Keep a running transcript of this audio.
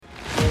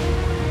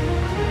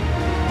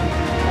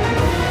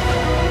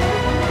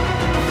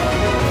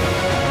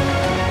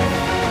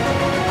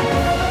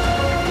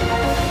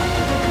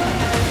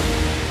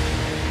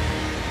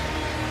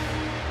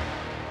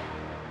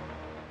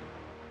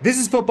This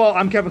is football.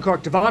 I'm Kevin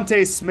Clark.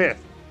 DeVonta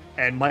Smith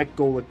and Mike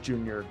Golick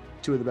Jr.,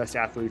 two of the best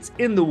athletes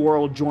in the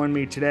world, join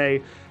me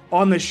today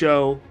on the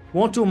show.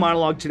 Won't do a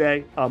monologue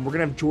today. We're going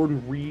to have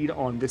Jordan Reed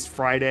on this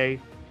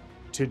Friday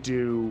to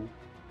do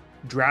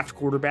draft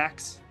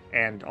quarterbacks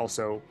and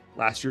also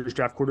last year's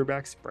draft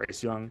quarterbacks,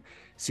 Bryce Young,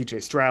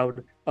 CJ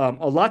Stroud. A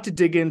lot to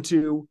dig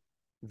into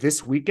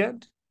this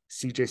weekend.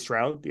 CJ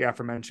Stroud, the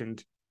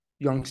aforementioned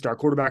young star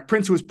quarterback.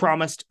 Prince, who was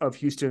promised of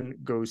Houston,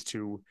 goes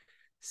to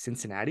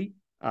Cincinnati,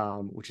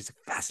 which is a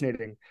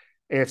fascinating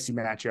AFC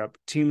matchup.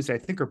 Teams I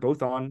think are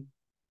both on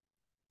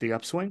the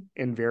upswing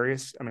in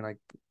various. I mean, like,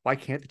 why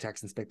can't the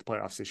Texans make the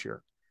playoffs this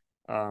year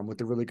with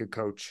a really good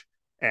coach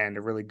and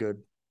a really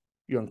good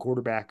young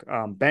quarterback?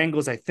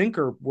 Bengals, I think,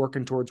 are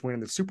working towards winning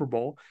the Super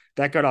Bowl.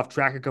 That got off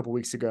track a couple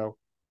weeks ago,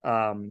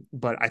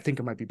 but I think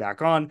it might be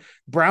back on.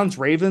 Browns,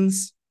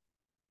 Ravens,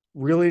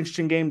 really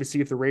interesting game to see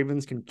if the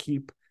Ravens can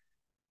keep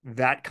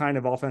that kind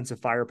of offensive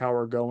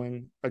firepower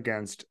going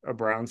against a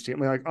Browns team. I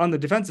mean, like, on the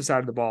defensive side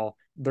of the ball,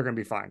 they're going to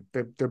be fine.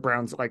 The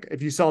Browns, like,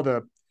 if you saw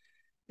the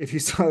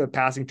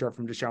passing chart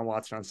from Deshaun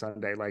Watson on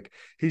Sunday, like,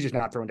 he's just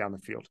not throwing down the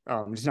field.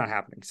 It's not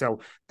happening. So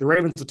the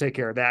Ravens will take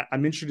care of that.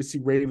 I'm interested to see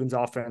Ravens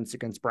offense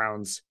against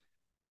Browns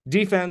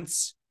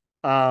defense.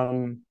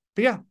 But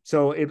yeah,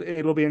 so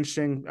it'll be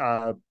interesting.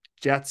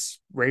 Jets,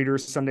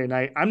 Raiders Sunday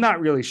night. I'm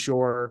not really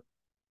sure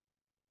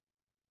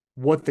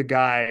what the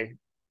guy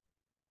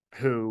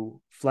who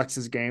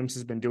flexes games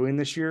has been doing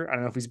this year. I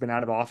don't know if he's been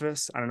out of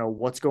office. I don't know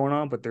what's going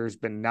on, but there's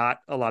been not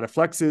a lot of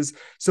flexes.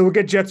 So we'll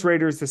get Jets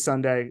Raiders this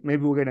Sunday.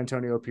 Maybe we'll get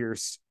Antonio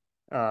Pierce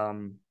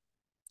doing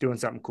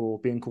something cool,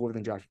 being cooler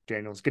than Josh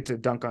McDaniels. Get to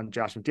dunk on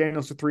Josh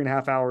McDaniels for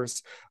 3.5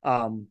 hours.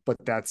 But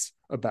that's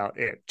about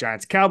it.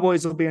 Giants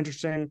Cowboys will be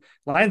interesting.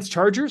 Lions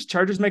Chargers.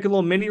 Chargers make a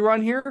little mini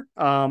run here.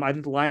 I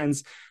think the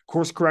Lions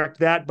course correct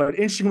that, but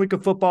interesting week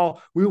of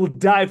football. We will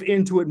dive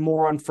into it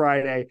more on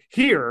Friday.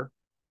 Here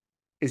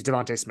is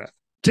DeVonta Smith.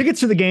 Tickets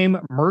to the game,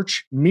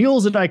 merch,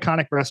 meals at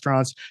iconic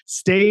restaurants,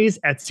 stays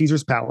at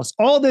Caesar's Palace.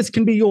 All this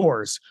can be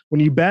yours when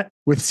you bet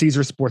with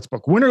Caesar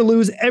Sportsbook. Win or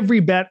lose, every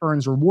bet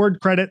earns reward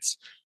credits,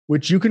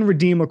 which you can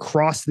redeem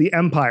across the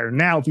empire.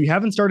 Now, if you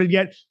haven't started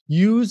yet,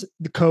 use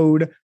the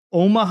code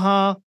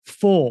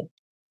OMAHAFULL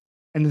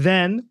and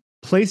then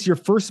place your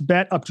first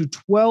bet up to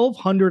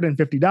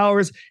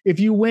 $1,250. If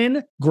you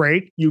win,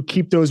 great, you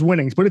keep those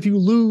winnings. But if you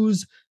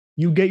lose,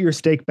 you get your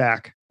stake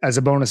back as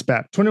a bonus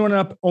bet. 21 and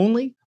up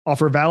only.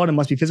 Offer valid and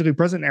must be physically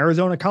present in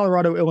Arizona,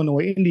 Colorado,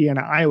 Illinois,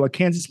 Indiana, Iowa,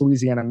 Kansas,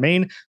 Louisiana,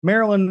 Maine,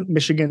 Maryland,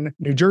 Michigan,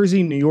 New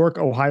Jersey, New York,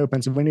 Ohio,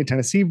 Pennsylvania,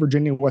 Tennessee,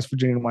 Virginia, West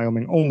Virginia, and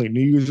Wyoming only. New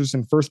users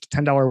and first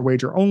 $10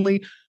 wager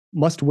only.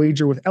 Must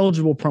wager with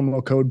eligible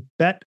promo code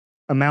BET.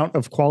 Amount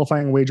of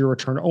qualifying wager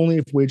return only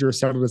if wager is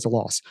settled as a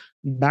loss.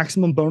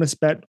 Maximum bonus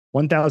bet,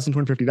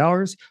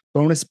 $1,250.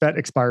 Bonus bet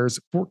expires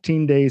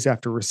 14 days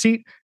after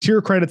receipt.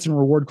 Tier credits and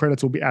reward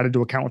credits will be added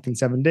to account within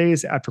 7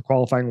 days after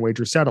qualifying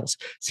wager settles.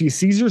 See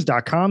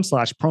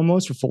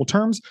Caesars.com/promos for full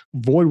terms.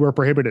 Void where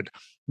prohibited.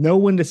 Know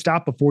when to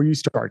stop before you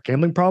start.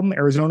 Gambling problem?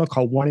 Arizona,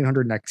 call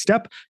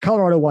 1-800-NEXT-STEP.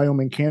 Colorado,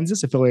 Wyoming,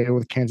 Kansas, affiliated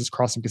with Kansas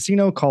Crossing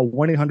Casino, call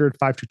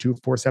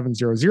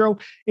 1-800-522-4700.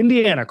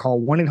 Indiana,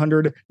 call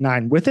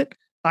 1-800-9-WITH-IT.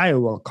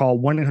 Iowa, call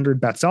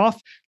 1-800-BETS-OFF.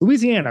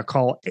 Louisiana,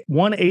 call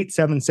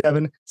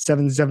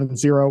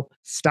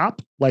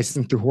 1-877-770-STOP.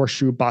 Licensed through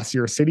Horseshoe,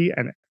 Bossier City,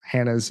 and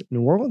Hannah's,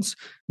 New Orleans.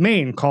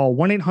 Maine, call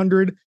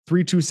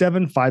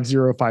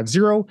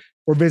 1-800-327-5050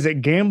 or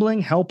visit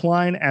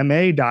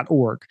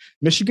gamblinghelplinema.org.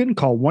 Michigan,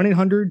 call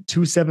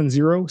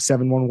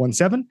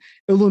 1-800-270-7117.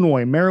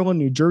 Illinois, Maryland,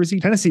 New Jersey,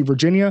 Tennessee,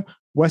 Virginia,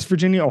 West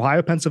Virginia,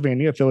 Ohio,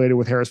 Pennsylvania, affiliated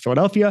with Harris,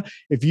 Philadelphia.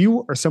 If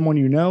you or someone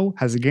you know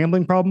has a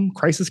gambling problem,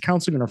 crisis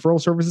counseling and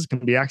referral services can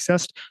be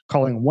accessed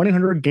calling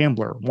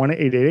 1-800-GAMBLER,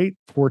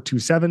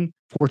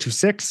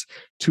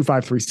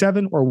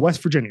 1-888-427-426-2537, or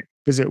West Virginia.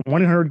 Visit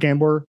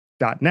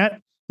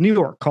 1-800-GAMBLER.net. New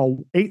York,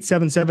 call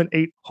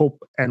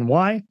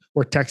 877-8-HOPE-NY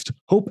or text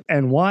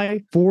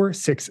HOPE-NY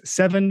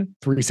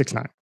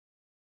 467-369.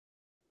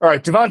 All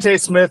right, DeVonta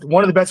Smith,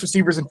 one of the best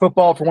receivers in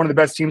football for one of the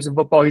best teams in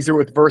football. He's here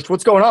with Verst.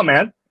 What's going on,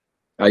 man?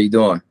 How you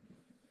doing?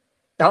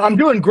 I'm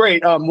doing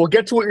great. We'll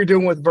get to what you're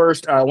doing with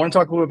Verst. I want to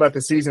talk a little about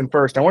the season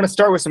first. I want to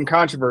start with some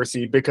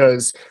controversy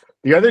because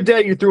the other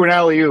day you threw an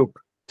alley-oop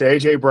to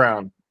A.J.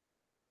 Brown,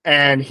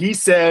 and he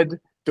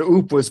said the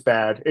oop was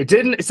bad. It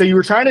didn't. So you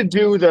were trying to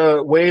do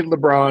the Wade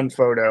LeBron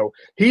photo.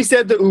 He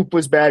said the oop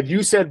was bad.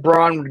 You said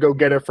Braun would go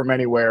get it from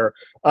anywhere.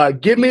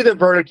 Give me the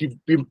verdict.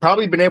 You've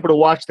probably been able to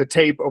watch the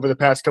tape over the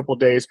past couple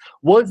of days.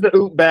 Was the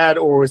oop bad,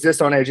 or was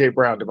this on A.J.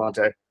 Brown,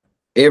 DeVonta?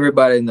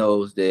 Everybody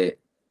knows that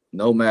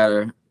no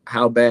matter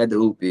how bad the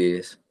oop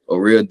is, a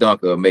real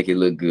dunker will make it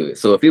look good.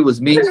 So if it was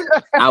me,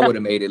 I would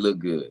have made it look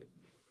good.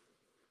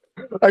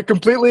 I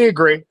completely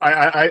agree.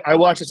 I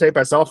watched the tape.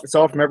 I saw it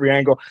from every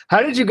angle.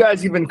 How did you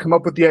guys even come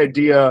up with the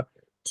idea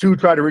to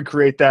try to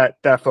recreate that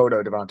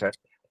photo, DeVonta?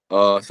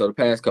 So the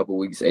past couple of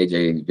weeks,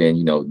 AJ has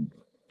been,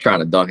 trying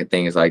to dunk and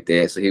things like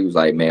that. So he was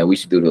like, man, we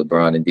should do the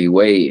LeBron and D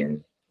Wade.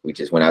 And we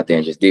just went out there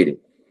and just did it.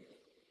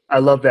 I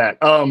love that.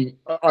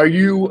 Are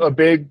you a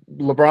big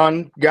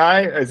LeBron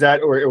guy? Is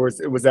that or was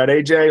that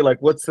AJ?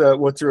 Like, what's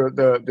your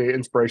the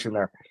inspiration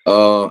there?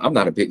 I'm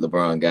not a big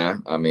LeBron guy.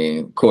 I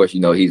mean, of course,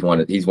 he's one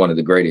of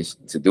the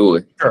greatest to do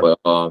it. Sure.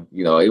 But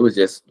it was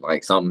just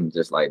like something,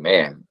 just like,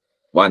 man,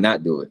 why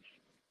not do it?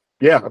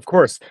 Yeah, of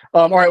course.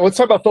 All right, let's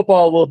talk about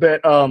football a little bit.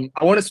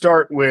 I want to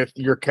start with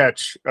your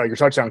catch, your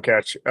touchdown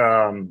catch,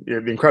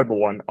 the incredible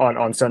one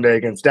on Sunday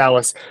against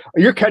Dallas.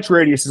 Your catch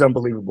radius is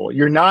unbelievable.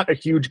 You're not a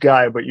huge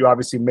guy, but you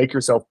obviously make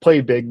yourself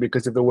play big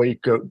because of the way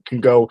you can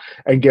go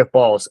and get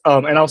balls.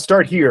 And I'll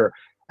start here.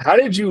 How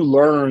did you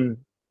learn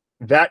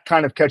that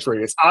kind of catch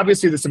radius?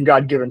 Obviously, there's some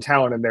God-given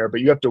talent in there,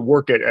 but you have to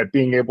work at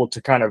being able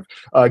to kind of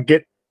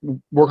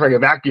work like a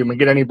vacuum and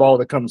get any ball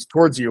that comes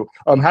towards you.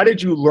 How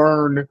did you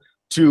learn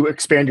to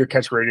expand your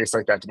catch radius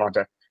like that,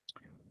 DeVonta?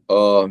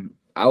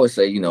 I would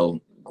say,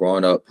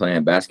 growing up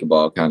playing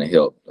basketball kind of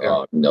helped.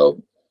 Yeah.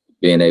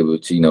 Being able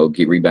to,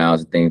 get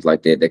rebounds and things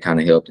like that kind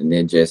of helped. And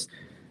then just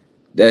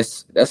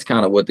that's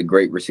kind of what the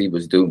great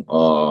receivers do.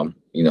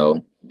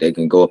 They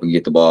can go up and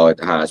get the ball at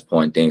the highest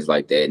point, things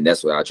like that. And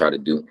that's what I try to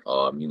do.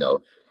 And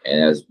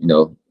as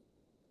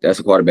that's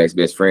a quarterback's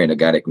best friend, a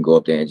guy that can go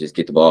up there and just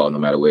get the ball no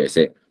matter where it's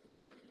at.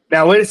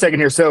 Now, wait a second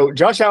here. So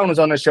Josh Allen was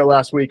on the show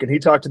last week, and he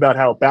talked about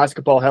how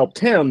basketball helped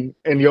him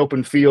in the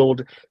open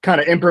field, kind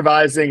of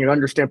improvising and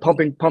understand pump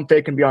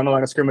fake and beyond the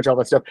line of scrimmage, all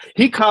that stuff.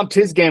 He comped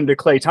his game to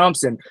Klay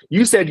Thompson.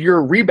 You said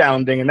you're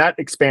rebounding, and that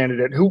expanded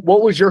it.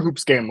 What was your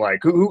hoops game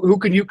like? Who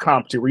can you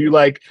comp to? Were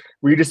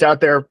you just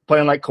out there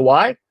playing like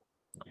Kawhi?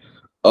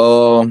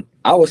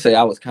 I would say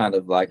I was kind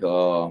of like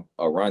a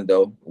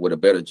Rondo with a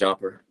better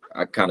jumper.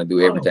 I kind of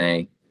do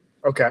everything.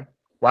 Okay.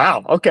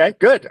 Wow. Okay,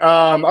 good.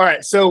 All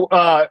right. So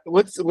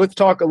let's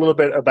talk a little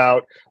bit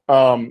about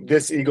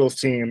this Eagles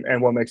team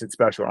and what makes it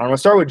special. I'm going to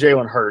start with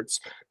Jalen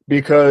Hurts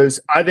because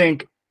I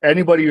think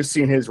anybody who's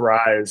seen his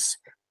rise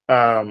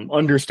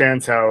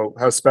understands how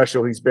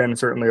special he's been,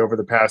 certainly over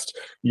the past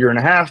year and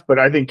a half. But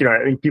I think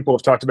people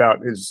have talked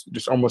about his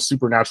just almost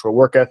supernatural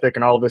work ethic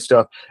and all of this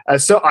stuff.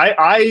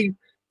 I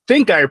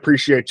think I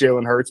appreciate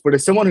Jalen Hurts, but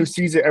as someone who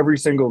sees it every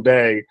single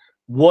day,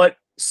 what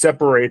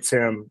separates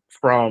him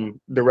from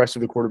the rest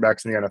of the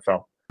quarterbacks in the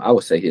NFL? I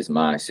would say his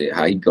mindset,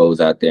 how he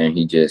goes out there and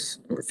he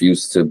just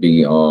refuses to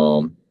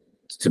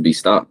be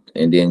stopped.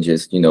 And then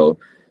just,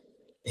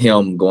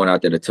 him going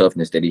out there, the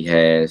toughness that he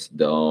has,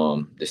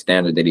 the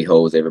standard that he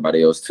holds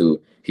everybody else to.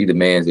 He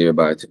demands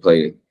everybody to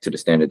play to the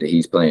standard that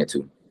he's playing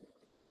to.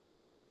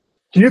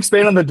 Can you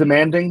expand on the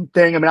demanding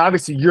thing? I mean,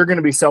 obviously you're going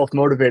to be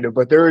self-motivated,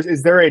 but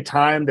is there a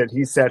time that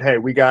he said, hey,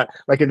 we got,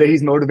 like, that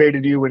he's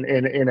motivated you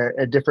in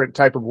a different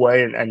type of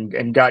way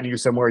and gotten you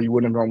somewhere you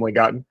wouldn't have normally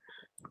gotten?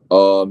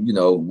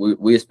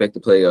 We expect to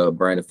play a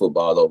brand of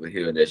football over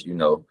here that's,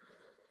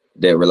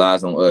 that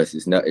relies on us.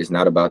 It's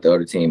not about the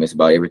other team. It's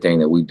about everything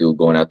that we do,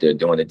 going out there,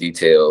 doing the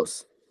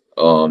details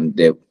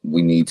that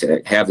we need to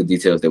have, the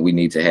details that we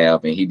need to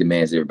have. And he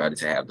demands everybody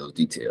to have those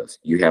details.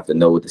 You have to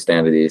know what the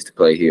standard is to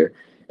play here.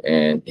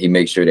 And he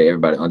makes sure that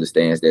everybody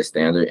understands that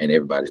standard and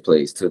everybody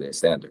plays to that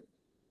standard.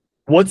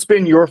 What's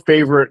been your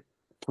favorite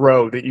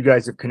throw that you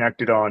guys have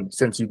connected on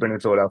since you've been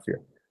in Philadelphia?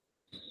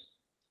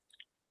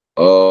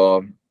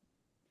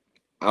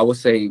 I would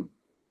say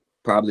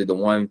probably the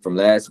one from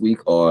last week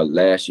or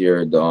last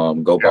year, the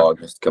ball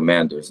against the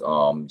Commanders.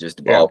 Just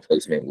the ball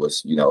placement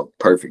was,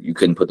 perfect. You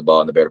couldn't put the ball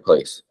in a better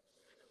place.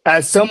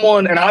 As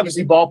someone, and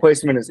obviously ball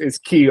placement is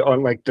key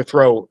on like the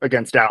throw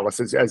against Dallas,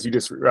 as you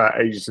just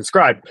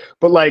described.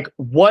 But like,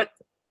 what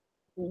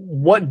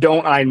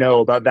don't I know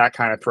about that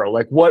kind of throw?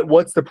 Like,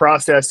 what's the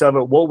process of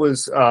it? What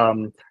was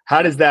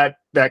how does that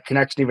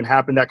connection even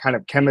happen? That kind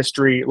of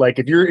chemistry. Like,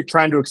 if you're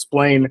trying to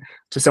explain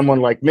to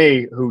someone like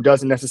me who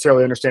doesn't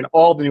necessarily understand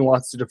all the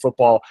nuances of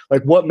football,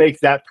 like what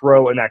makes that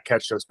throw and that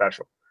catch so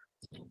special?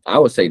 I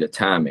would say the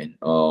timing.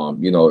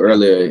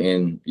 Earlier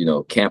in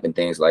camp and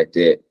things like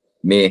that,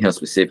 me and him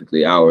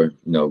specifically, our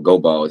go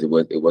balls, it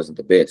wasn't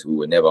the best. We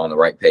were never on the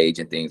right page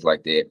and things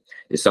like that.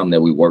 It's something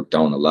that we worked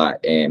on a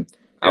lot, and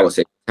I would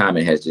say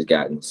timing has just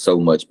gotten so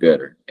much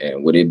better.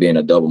 And with it being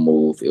a double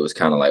move, it was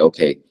kind of like,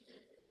 okay,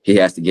 he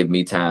has to give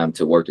me time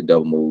to work the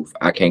double move.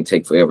 I can't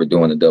take forever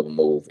doing the double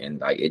move,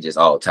 and like it just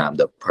all timed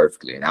up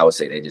perfectly. And I would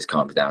say that just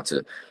comes down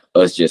to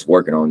us just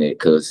working on it,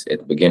 because at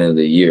the beginning of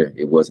the year,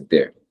 it wasn't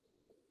there.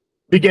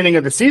 Beginning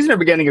of the season or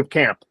beginning of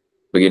camp?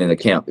 Beginning of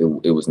camp,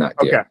 it was not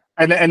there. Okay.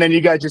 And then you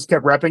guys just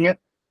kept repping it?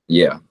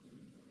 Yeah.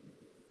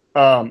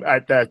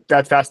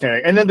 That's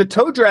fascinating. And then the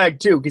toe drag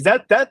too, because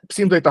that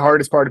seems like the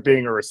hardest part of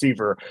being a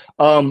receiver.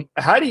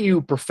 How do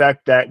you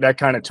perfect that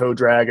kind of toe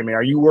drag? I mean,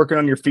 are you working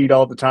on your feet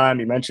all the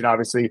time? You mentioned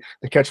obviously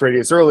the catch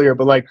radius earlier,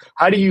 but like,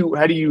 how do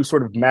you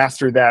sort of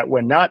master that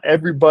when not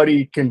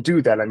everybody can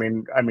do that? I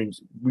mean,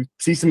 we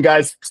see some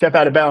guys step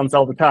out of bounds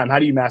all the time. How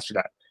do you master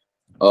that?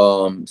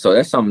 So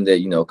that's something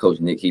that, Coach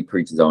Nick, he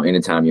preaches on.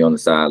 Anytime you're on the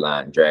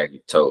sideline, drag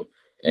your toe.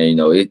 And,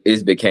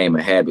 it's became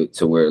a habit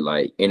to where,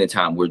 like,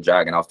 anytime we're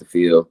jogging off the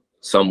field,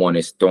 someone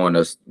is throwing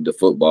us the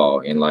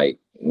football. And, like,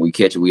 when we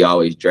catch it, we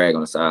always drag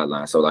on the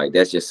sideline. So, like,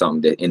 that's just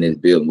something that in this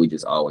building we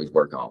just always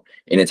work on.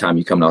 Anytime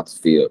you come off the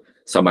field,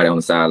 somebody on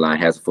the sideline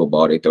has a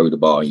football, they throw you the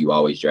ball, and you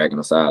always dragging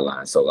the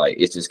sideline. So like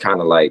it's just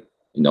kind of like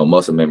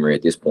muscle memory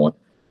at this point.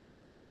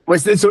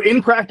 So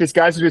in practice,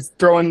 guys are just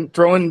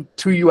throwing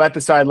to you at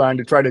the sideline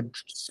to try to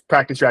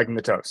practice dragging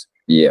the toes.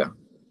 Yeah.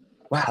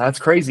 Wow, that's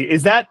crazy.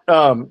 Is that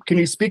can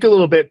you speak a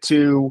little bit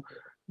to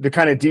the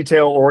kind of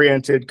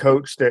detail-oriented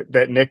coach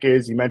that Nick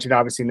is? You mentioned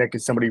obviously Nick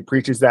is somebody who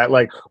preaches that.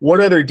 Like, what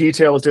other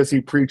details does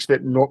he preach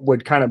that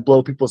would kind of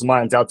blow people's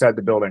minds outside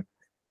the building?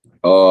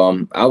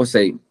 I would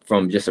say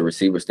from just a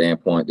receiver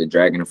standpoint, the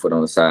dragging the foot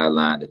on the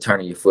sideline, the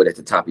turning your foot at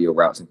the top of your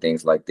routes and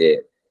things like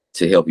that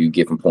to help you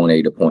get from point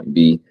A to point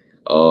B.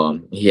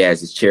 He has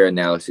his chair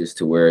analysis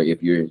to where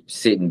if you're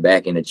sitting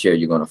back in the chair,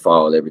 you're going to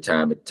fall every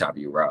time at the top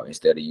of your route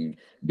instead of you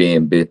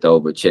being bent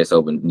over, chest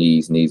over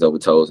knees, knees over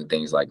toes, and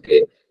things like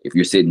that. If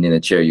you're sitting in a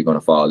chair, you're going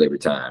to fall every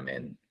time.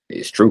 And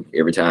it's true.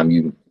 Every time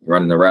you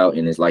running the route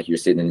and it's like you're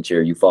sitting in the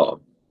chair, you fall.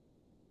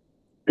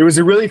 It was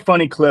a really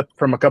funny clip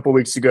from a couple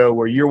weeks ago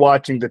where you're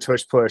watching the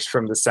tush push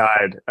from the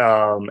side,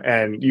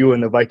 and you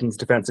and the Vikings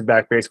defensive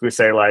back basically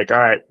say like, all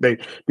right,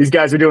 these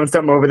guys are doing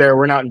something over there.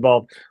 We're not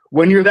involved.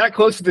 When you're that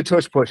close to the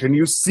tush push and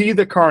you see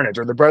the carnage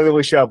or the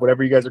brotherly shove,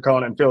 whatever you guys are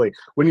calling it in Philly,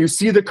 when you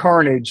see the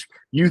carnage,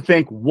 you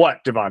think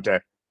what,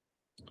 DeVonta?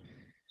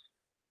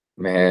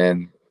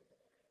 Man,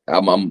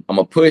 I'm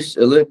a push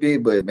a little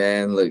bit, but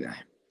man, look,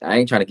 I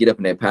ain't trying to get up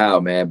in that pile,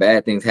 man.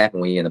 Bad things happen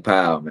when you're in the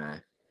pile,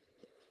 man.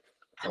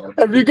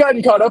 Have you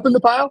gotten caught up in the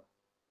pile?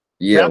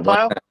 Yeah,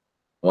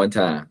 one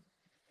time.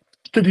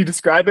 Could you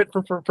describe it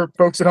for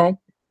folks at home?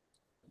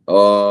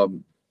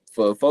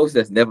 For folks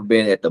that's never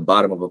been at the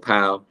bottom of a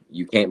pile,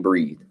 you can't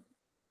breathe.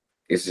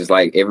 It's just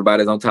like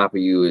everybody's on top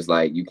of you. It's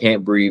like you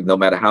can't breathe no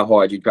matter how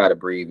hard you try to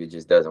breathe. It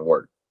just doesn't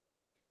work.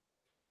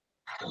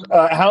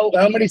 How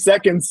many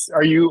seconds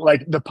are you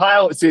like the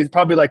pile? So it's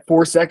probably like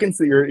 4 seconds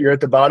that you're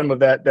at the bottom of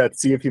that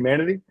sea of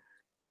humanity.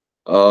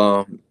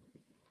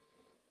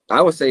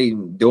 I would say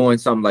doing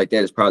something like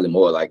that is probably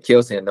more like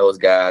Kelsey and those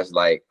guys.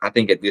 Like, I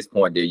think at this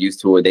point they're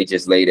used to it. They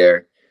just lay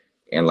there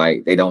and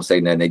like they don't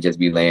say nothing. They just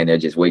be laying there,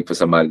 just wait for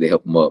somebody to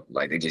help them up.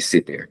 Like they just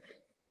sit there.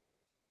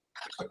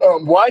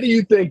 Why do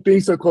you think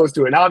being so close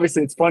to it? And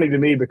obviously it's funny to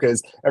me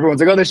because everyone's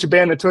like, oh, they should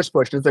ban the tush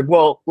push. And it's like,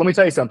 well, let me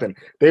tell you something.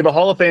 They have a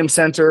Hall of Fame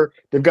center.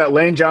 They've got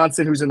Lane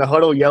Johnson, who's in the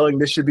huddle yelling,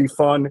 this should be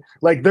fun.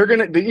 Like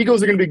the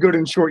Eagles are going to be good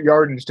in short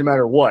yardage no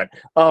matter what.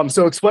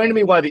 So explain to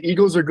me why the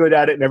Eagles are good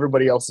at it and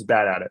everybody else is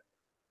bad at it.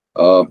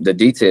 The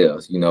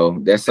details,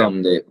 that's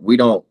something that we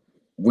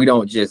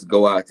don't just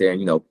go out there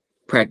and,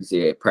 practice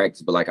it at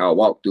practice, but like our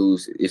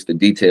walkthroughs, it's the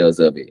details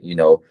of it,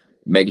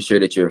 making sure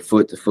that you're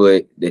foot to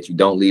foot, that you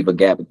don't leave a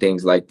gap and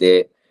things like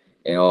that.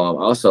 And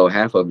also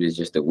half of it is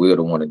just the will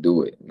to want to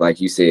do it. Like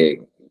you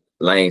said,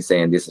 Lane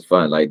saying this is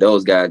fun. Like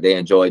those guys, they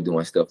enjoy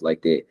doing stuff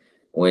like that.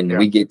 When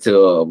we get to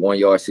a 1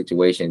 yard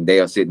situation,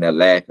 they are sitting there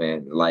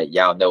laughing like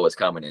y'all know what's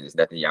coming and there's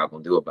nothing y'all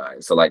gonna do about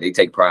it. So like they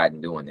take pride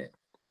in doing that.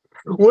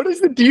 What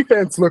does the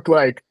defense look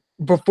like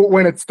before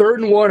when it's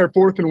 3rd and 1 or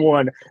 4th and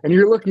 1, and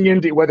you're looking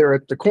into whether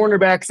it's the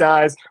cornerback's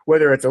eyes,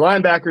 whether it's a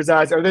linebacker's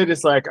eyes? Are they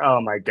just like, oh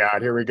my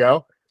God, here we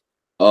go?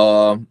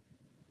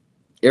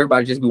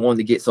 Everybody just be wanting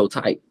to get so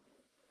tight,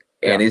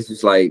 and it's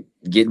just like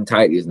getting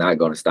tight is not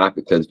going to stop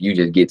it because you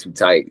just get too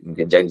tight, and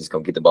then Jalen's just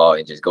gonna get the ball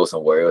and just go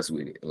somewhere else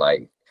with it.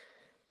 Like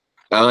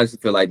I honestly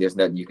feel like there's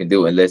nothing you can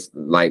do unless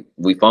like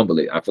we fumble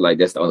it. I feel like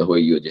that's the only way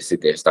you would just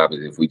sit there and stop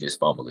it if we just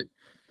fumble it.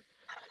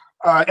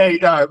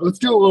 Let's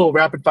do a little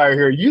rapid fire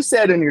here. You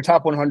said in your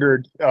top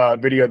 100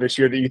 video this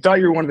year that you thought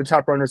you were one of the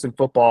top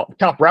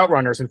route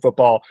runners in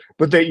football,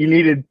 but that you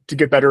needed to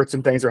get better at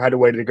some things or had a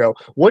way to go.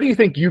 What do you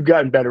think you've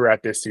gotten better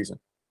at this season?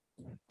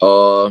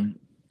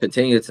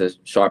 Continue to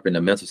sharpen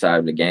the mental side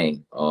of the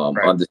game.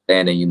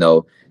 Understanding,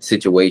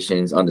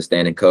 situations,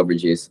 understanding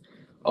coverages,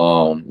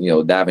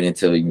 diving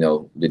into,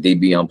 the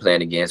DB I'm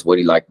playing against, what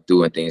he like to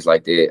do and things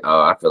like that.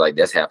 I feel like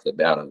that's half the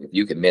battle. If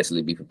you can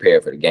mentally be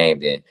prepared for the game,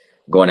 then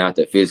going out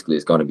there physically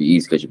is going to be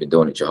easy because you've been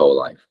doing it your whole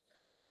life.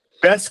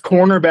 Best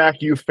cornerback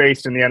you've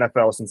faced in the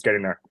NFL since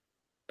getting there?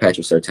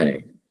 Patrick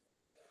Surtain.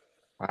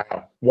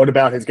 Wow. What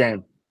about his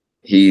game?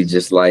 He's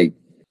just like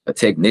a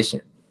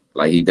technician.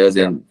 Like he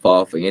doesn't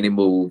fall for any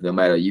move. No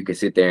matter, you can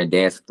sit there and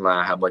dance the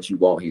line how much you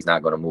want, he's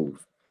not going to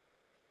move.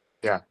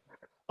 Yeah.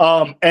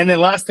 And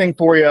then last thing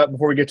for you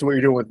before we get to what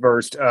you're doing with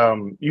Verst,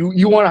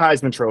 you won a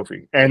Heisman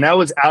Trophy, and that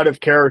was out of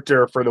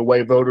character for the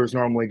way voters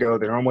normally go.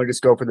 They normally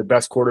just go for the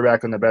best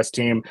quarterback on the best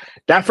team.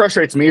 That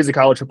frustrates me as a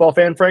college football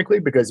fan, frankly,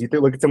 because you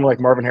look at someone like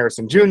Marvin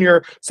Harrison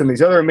Jr., some of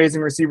these other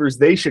amazing receivers,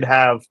 they should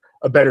have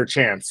a better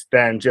chance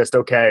than just,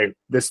 okay,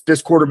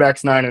 this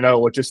quarterback's 9-0,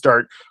 let's just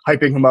start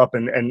hyping him up.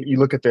 And you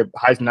look at the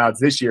Heisman odds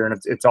this year, and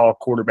it's all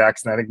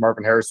quarterbacks, and I think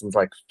Marvin Harrison's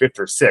like 5th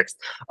or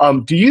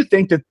 6th. Do you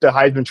think that the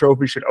Heisman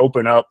Trophy should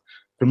open up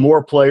to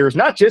more players,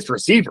 not just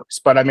receivers,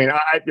 but I mean,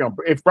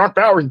 if Brock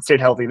Bowers had stayed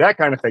healthy, that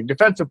kind of thing,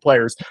 defensive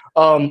players.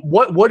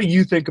 What do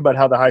you think about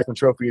how the Heisman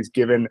Trophy is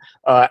given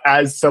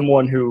as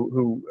someone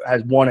who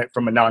has won it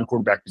from a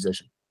non-quarterback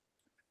position?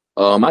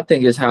 I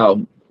think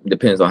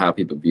depends on how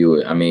people view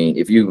it. I mean,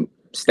 if you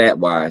stat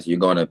wise, you're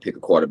going to pick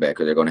a quarterback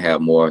because they're going to have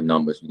more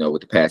numbers,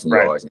 with the passing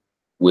yards.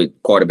 with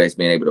quarterbacks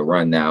being able to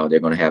run now, they're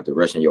going to have the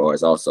rushing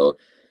yards also.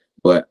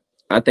 But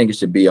I think it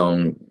should be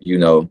on,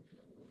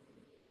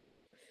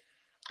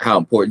 how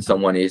important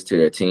someone is to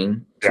their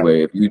team. To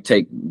where if you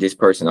take this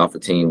person off a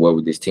team, what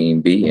would this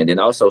team be? And then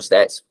also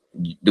stats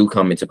do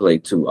come into play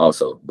too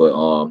also. But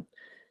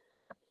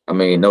I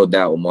mean, no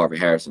doubt with Marvin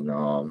Harrison,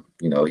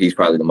 he's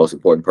probably the most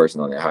important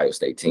person on the Ohio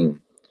State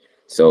team.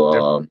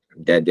 So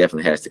that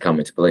definitely has to come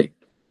into play.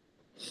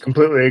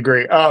 Completely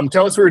agree.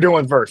 Tell us what you're doing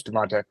with Verse,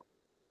 DeVonta.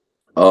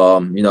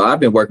 I've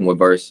been working with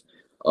Verse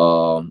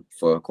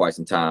for quite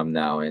some time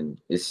now, and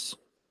it's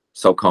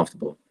so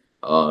comfortable.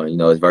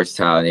 It's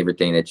versatile and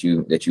everything that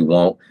you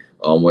want.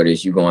 Whether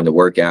it's you going to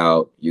work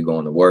out, you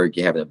going to work,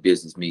 you're having a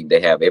business meeting,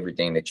 they have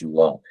everything that you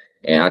want.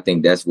 And I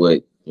think that's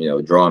what,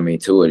 drawing me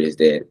to it is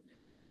that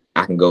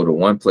I can go to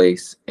one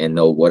place and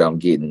know what I'm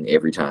getting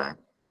every time.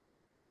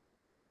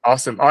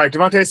 Awesome. All right,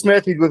 DeVonta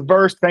Smith, he's with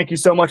Verse. Thank you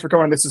so much for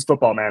coming. This is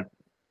football, man.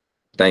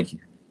 Thank you.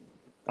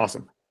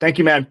 Awesome. Thank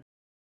you, man.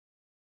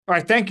 All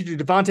right, thank you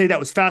to DeVonta. That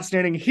was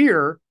fascinating.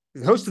 Here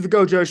is the host of the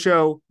Gojo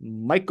Show,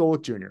 Mike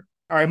Golick Jr.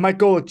 All right, Mike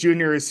Golick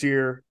Jr. is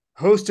here,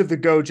 host of the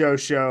Gojo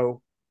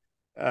Show,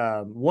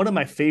 one of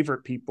my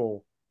favorite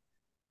people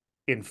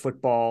in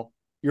football.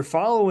 You're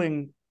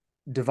following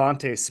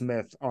DeVonta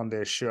Smith on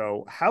this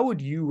show. How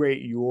would you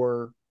rate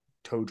your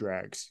toe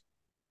drags?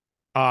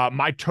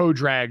 My toe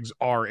drags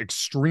are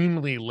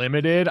extremely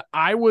limited.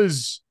 I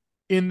was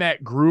in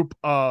that group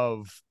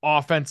of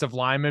offensive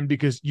linemen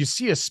because you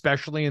see,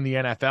 especially in the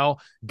NFL,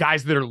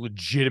 guys that are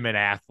legitimate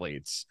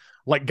athletes,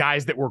 like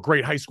guys that were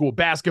great high school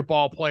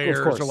basketball players,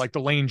 or like the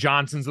Lane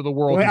Johnsons of the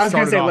world. I was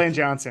going to say Lane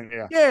Johnson.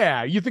 Yeah.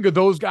 Yeah. You think of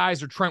those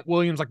guys, or Trent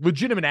Williams, like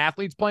legitimate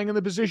athletes playing in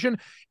the position.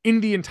 In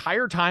the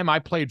entire time I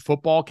played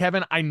football,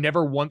 Kevin, I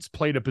never once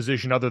played a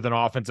position other than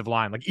offensive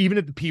line. Like even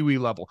at the Pee Wee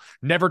level,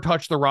 never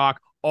touched the rock,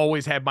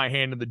 always had my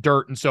hand in the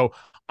dirt. And so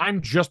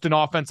I'm just an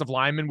offensive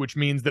lineman, which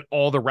means that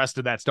all the rest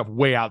of that stuff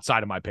way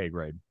outside of my pay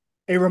grade.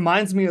 It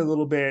reminds me a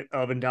little bit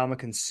of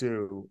Ndamukong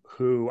Suh,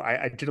 who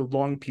I did a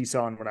long piece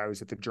on when I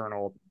was at the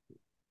Journal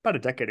about a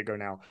decade ago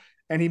now.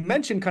 And he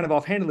mentioned kind of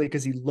offhandedly,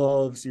 because he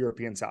loves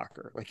European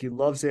soccer. Like he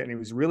loves it and he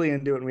was really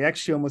into it. And we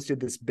actually almost did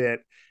this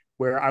bit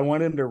where I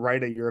wanted him to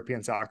write a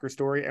European soccer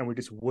story and we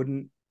just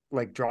wouldn't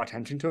like draw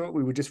attention to it.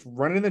 We would just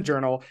run it in the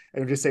Journal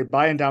and we'd just say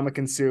bye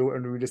Ndamukong Suh,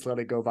 and we would just let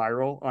it go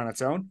viral on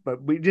its own.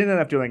 But we didn't end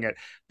up doing it.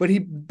 But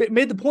he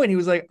made the point. He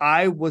was like,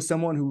 I was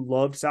someone who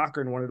loved soccer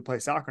and wanted to play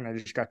soccer, and I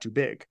just got too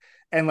big.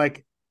 And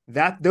like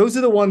that, those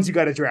are the ones you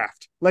got to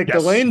draft. Like the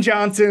Lane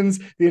Johnsons,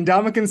 the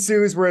Ndamukong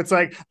Suhs, where it's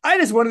like, I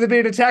just wanted to be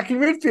an attacking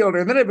midfielder,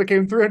 and then I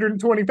became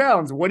 320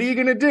 pounds. What are you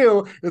going to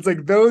do? It's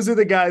like, those are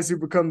the guys who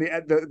become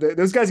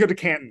those guys go to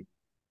Canton.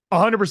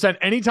 100%.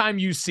 Anytime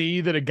you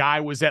see that a guy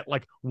was at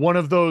like one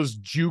of those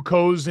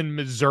JUCOs in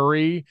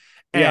Missouri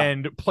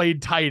and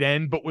played tight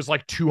end, but was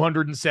like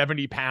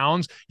 270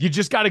 pounds, you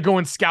just got to go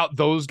and scout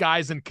those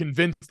guys and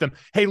convince them,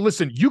 hey,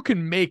 listen, you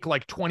can make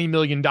like $20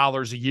 million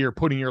a year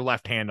putting your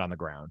left hand on the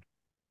ground.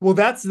 Well,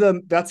 that's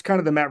kind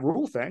of the Matt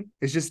Rule thing.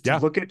 Is just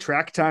look at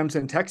track times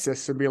in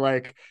Texas and be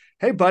like,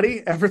 hey,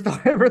 buddy, ever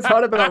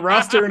thought about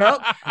rostering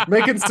up,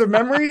 making some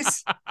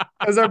memories?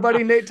 As our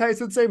buddy Nate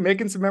Tice would say,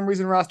 making some memories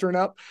and rostering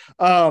up.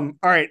 All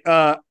right.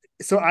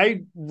 So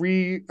I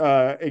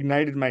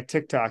ignited my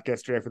TikTok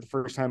yesterday for the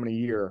first time in a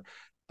year.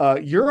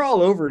 You're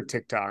all over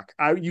TikTok.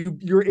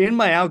 You're in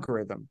my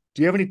algorithm.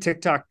 Do you have any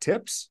TikTok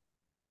tips?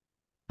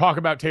 Talk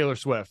about Taylor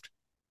Swift.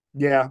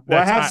 Yeah. Well,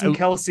 I have some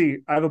Kelsey.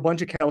 I have a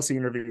bunch of Kelsey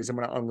interviews I'm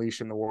going to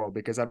unleash in the world,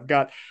 because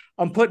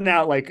I'm putting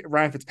out like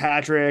Ryan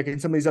Fitzpatrick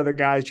and some of these other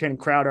guys, Channing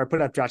Crowder. I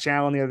put out Josh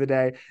Allen the other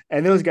day,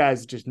 and those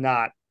guys are just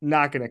not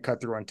going to cut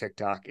through on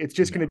TikTok. It's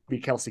just going to be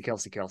Kelsey.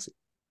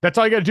 That's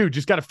all you got to do.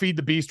 Just got to feed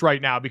the beast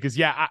right now, because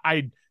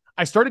I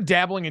started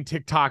dabbling in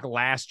TikTok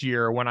last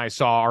year when I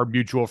saw our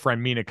mutual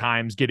friend Mina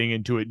Kimes getting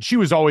into it. She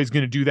was always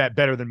going to do that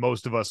better than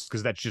most of us,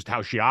 because that's just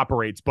how she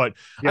operates. But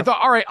I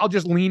thought, all right, I'll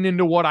just lean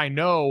into what I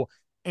know.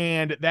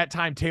 And at that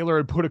time, Taylor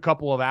had put a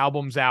couple of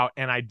albums out,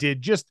 and I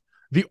did just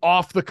the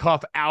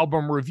off-the-cuff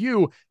album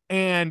review.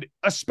 And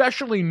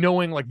especially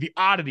knowing like the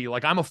oddity,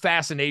 like I'm a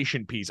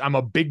fascination piece. I'm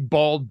a big,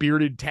 bald,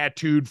 bearded,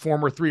 tattooed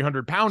former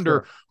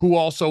 300-pounder who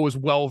also is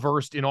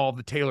well-versed in all of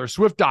the Taylor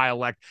Swift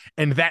dialect.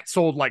 And that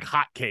sold like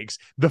hotcakes.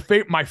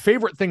 My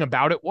favorite thing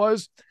about it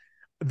was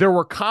there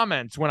were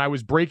comments when I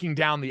was breaking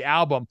down the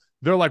album.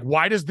 They're like,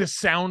 why does this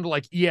sound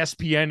like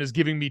ESPN is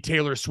giving me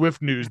Taylor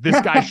Swift news?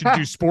 This guy should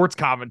do sports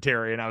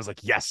commentary. And I was like,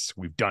 yes,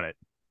 we've done it.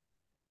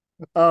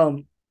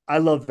 I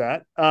love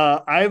that.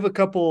 I have a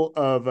couple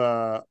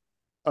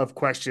of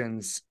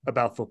questions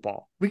about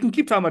football. We can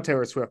keep talking about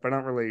Taylor Swift. I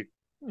don't really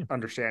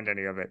understand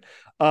any of it.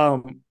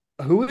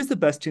 Who is the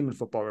best team in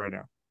football right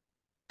now?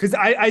 Because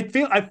I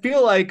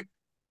feel like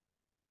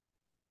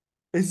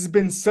this has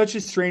been such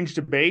a strange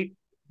debate,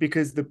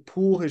 because the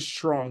pool has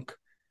shrunk,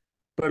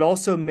 but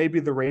also maybe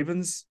the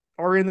Ravens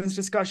are in this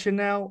discussion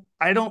now.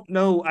 I don't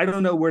know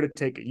where to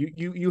take it.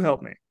 You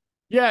help me.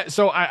 Yeah.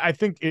 So I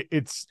think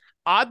it's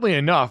oddly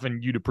enough,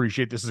 and you'd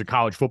appreciate this as a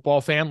college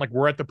football fan, like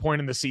we're at the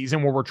point in the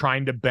season where we're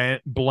trying to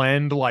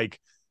blend like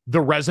the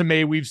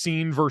resume we've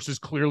seen versus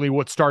clearly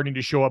what's starting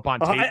to show up on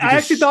tape. I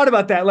actually thought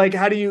about that. Like,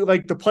 how do you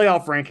like the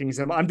playoff rankings?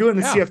 I'm doing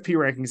the CFP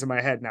rankings in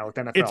my head now with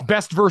NFL. It's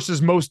best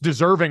versus most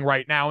deserving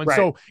right now. And right.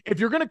 So if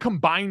you're going to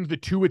combine the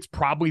two, it's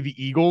probably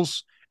the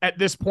Eagles at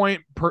this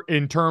point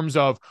in terms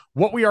of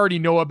what we already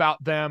know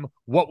about them,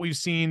 what we've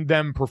seen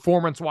them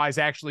performance-wise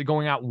actually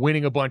going out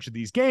winning a bunch of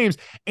these games,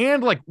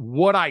 and like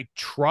what I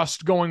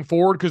trust going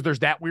forward, because there's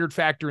that weird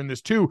factor in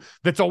this too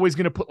that's always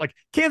going to put like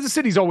Kansas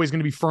City's always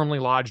going to be firmly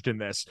lodged in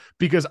this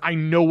because I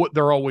know what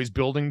they're always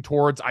building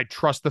towards. I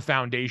trust the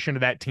foundation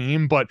of that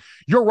team, but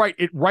you're right.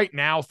 It right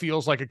now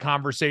feels like a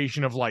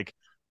conversation of like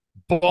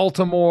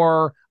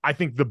Baltimore. I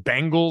think the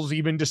Bengals,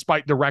 even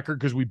despite the record,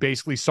 because we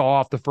basically saw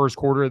off the first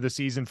quarter of the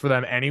season for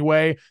them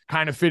anyway,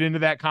 kind of fit into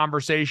that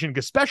conversation,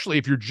 especially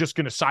if you're just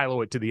going to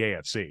silo it to the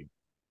AFC.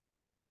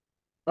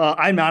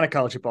 I'm not a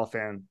college football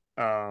fan.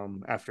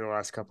 After the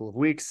last couple of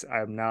weeks,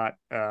 I'm not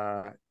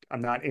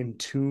in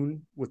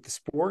tune with the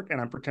sport,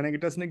 and I'm pretending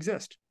it doesn't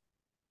exist.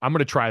 I'm going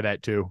to try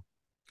that too.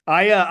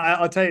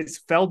 I'll tell you,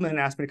 Feldman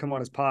asked me to come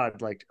on his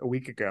pod like a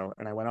week ago,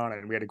 and I went on it,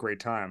 and we had a great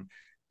time.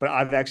 But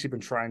I've actually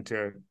been trying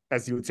to,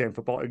 as you would say in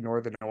football,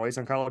 ignore the noise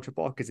on college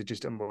football because it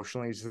just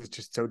emotionally is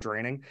just so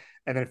draining.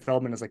 And then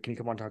Feldman is like, "Can you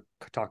come on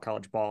talk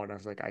college ball?" And I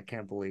was like, "I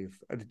can't believe."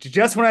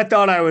 Just when I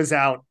thought I was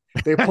out,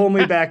 they pull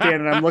me back in,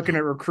 and I'm looking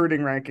at recruiting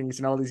rankings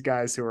and all these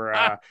guys who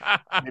are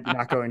maybe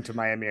not going to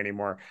Miami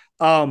anymore.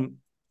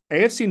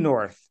 AFC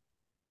North.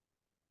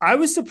 I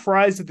was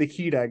surprised at the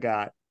heat I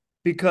got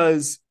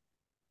because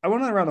I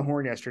went around the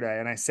horn yesterday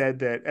and I said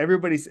that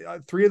everybody's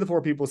 3 of the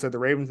 4 people said the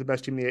Ravens the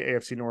best team in the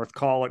AFC North.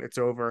 Call it, it's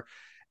over.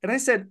 And I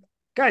said,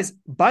 guys,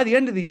 by the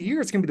end of the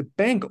year, it's going to be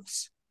the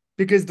Bengals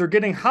because they're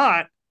getting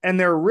hot and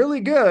they're really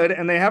good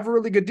and they have a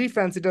really good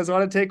defense. It does a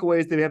lot of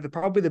takeaways. They have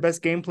probably the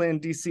best game plan in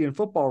DC in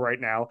football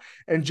right now.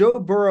 And Joe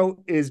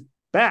Burrow is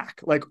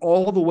back, like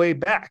all the way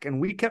back.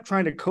 And we kept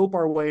trying to cope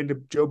our way into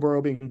Joe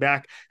Burrow being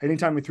back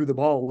anytime we threw the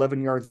ball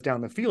 11 yards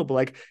down the field. But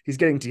like he's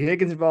getting T.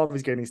 Higgins involved,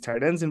 he's getting his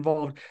tight ends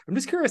involved. I'm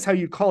just curious how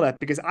you call that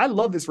because I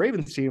love this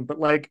Ravens team, but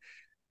like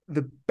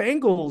the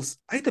Bengals,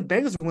 I think the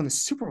Bengals will win the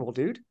Super Bowl,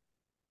 dude.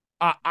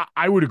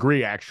 I would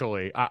agree,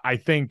 actually. I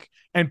think,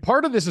 and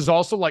part of this is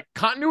also like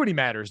continuity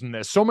matters in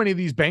this. So many of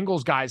these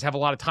Bengals guys have a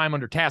lot of time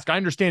under task. I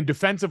understand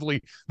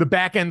defensively, the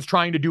back end's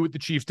trying to do what the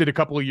Chiefs did a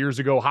couple of years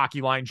ago,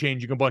 hockey line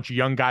changing a bunch of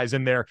young guys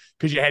in there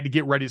because you had to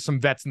get ready to some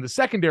vets in the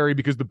secondary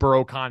because the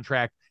Burrow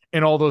contract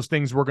and all those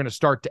things were going to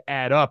start to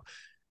add up.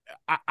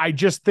 I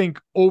just think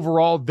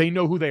overall they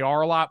know who they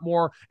are a lot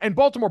more. And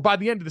Baltimore, by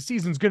the end of the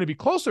season, is going to be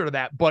closer to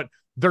that, but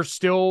there's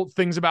still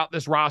things about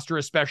this roster,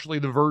 especially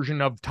the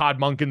version of Todd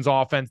Monken's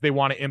offense they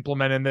want to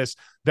implement in this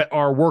that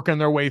are working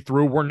their way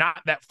through. We're not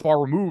that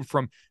far removed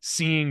from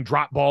seeing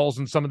drop balls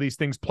and some of these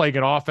things plague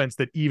an offense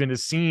that even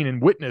has seen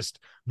and witnessed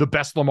the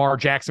best Lamar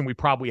Jackson we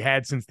probably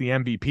had since the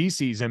MVP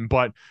season.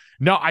 But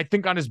no, I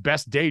think on his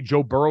best day,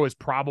 Joe Burrow is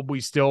probably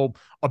still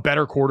a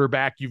better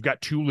quarterback. You've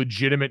got 2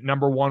 legitimate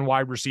number 1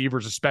 wide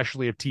receivers,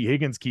 especially if T.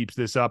 Higgins keeps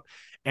this up.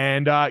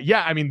 And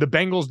yeah, I mean, the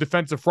Bengals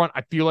defensive front,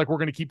 I feel like we're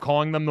going to keep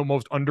calling them the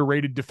most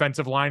underrated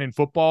defensive line in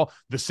football,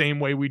 the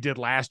same way we did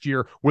last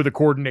year with a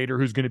coordinator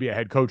who's going to be a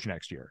head coach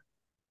next year.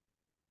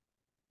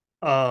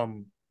 I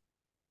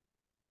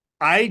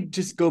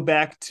just go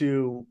back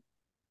to,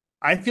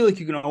 I feel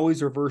like you can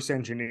always reverse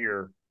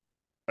engineer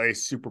a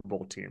Super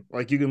Bowl team.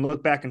 Like you can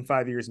look back in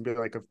 5 years and be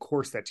like, of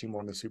course that team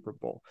won the Super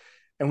Bowl.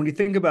 And when you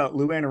think about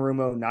Lou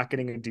Anarumo not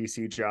getting a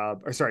DC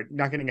job, or sorry,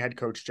 not getting a head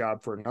coach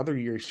job for another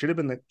year, he should have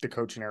been the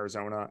coach in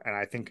Arizona. And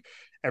I think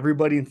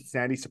everybody in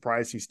Cincinnati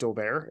surprised he's still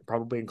there,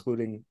 probably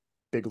including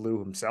Big Lou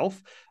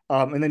himself.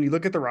 And then you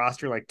look at the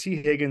roster, like T.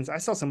 Higgins. I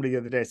saw somebody the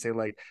other day say,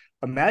 like,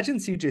 imagine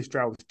CJ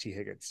Stroud with T.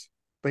 Higgins.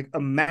 Like,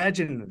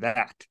 imagine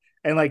that.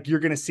 And like you're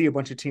going to see a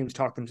bunch of teams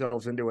talk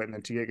themselves into it, and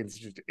then T. Higgins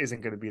just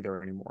isn't going to be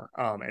there anymore.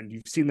 And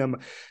you've seen them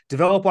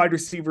develop wide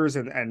receivers,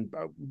 and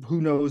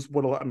who knows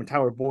what'll. I mean,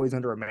 Tyler Boyd's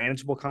under a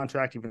manageable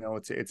contract, even though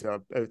it's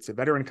a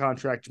veteran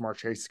contract. Jamar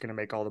Chase is going to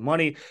make all the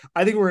money.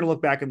 I think we're going to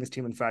look back on this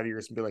team in 5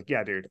 years and be like,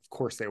 yeah, dude, of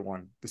course they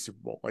won the Super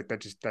Bowl. Like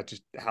that's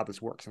just how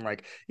this works. And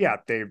like, yeah,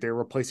 they're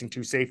replacing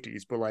 2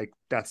 safeties, but like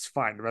that's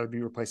fine. I'd rather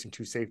be replacing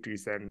 2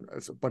 safeties than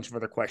a bunch of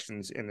other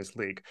questions in this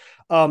league.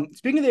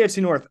 Speaking of the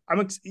AFC North,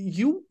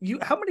 you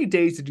how many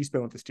days did you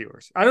spend with the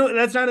Steelers? I don't.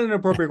 That's not an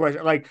appropriate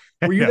question. Like,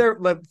 were you there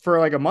for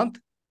like a month?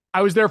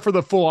 I was there for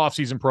the full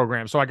offseason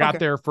program, so I got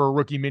there for a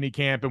rookie mini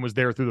camp and was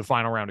there through the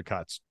final round of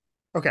cuts.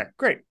 Okay,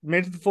 great. Made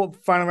it to the full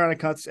final round of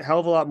cuts. A hell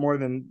of a lot more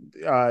than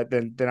I've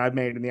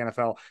made in the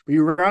NFL. But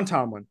you were around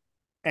Tomlin,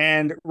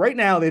 and right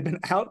now they've been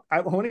out.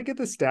 I want to get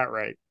the stat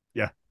right.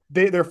 Yeah,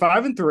 they're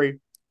 5-3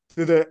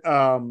 through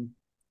the.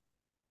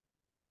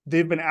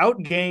 They've been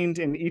outgained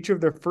in each of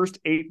their first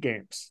 8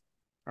 games.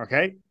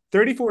 Okay.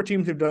 34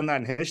 teams have done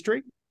that in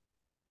history.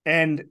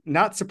 And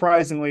not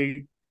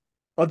surprisingly,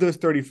 of those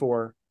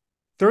 34,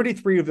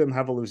 33 of them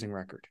have a losing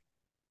record.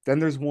 Then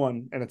there's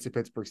one, and it's the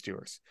Pittsburgh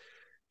Steelers.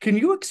 Can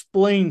you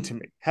explain to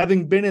me,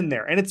 having been in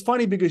there, and it's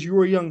funny because you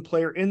were a young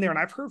player in there, and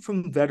I've heard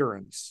from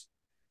veterans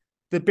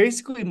that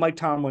basically Mike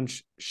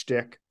Tomlin's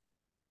shtick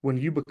when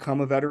you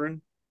become a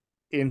veteran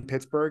in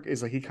Pittsburgh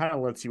is like he kind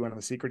of lets you in on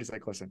the secret. He's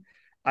like, listen,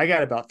 I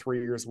got about 3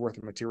 years worth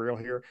of material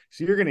here,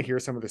 so you're going to hear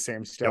some of the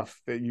same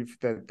stuff that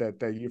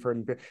you've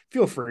heard.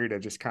 Feel free to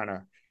just kind of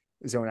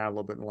zone out a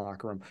little bit in the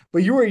locker room.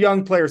 But you were a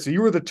young player, so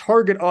you were the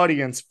target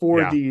audience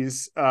for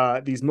these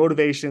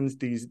motivations,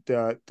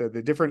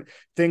 the different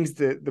things,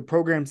 the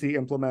programs he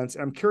implements.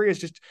 And I'm curious,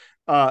 just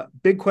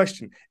big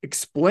question: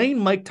 explain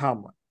Mike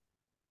Tomlin.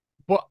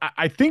 Well,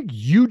 I think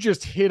you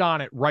just hit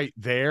on it right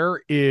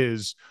there.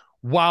 Is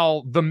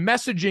while the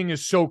messaging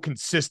is so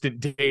consistent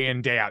day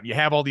in, day out, you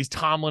have all these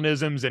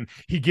Tomlinisms and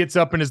he gets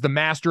up and is the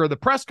master of the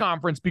press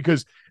conference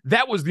because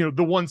that was the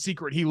one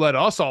secret he let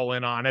us all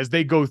in on as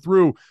they go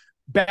through.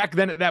 Back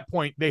then at that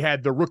point, they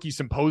had the rookie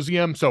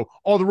symposium. So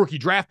all the rookie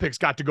draft picks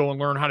got to go and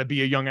learn how to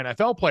be a young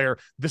NFL player.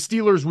 The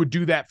Steelers would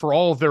do that for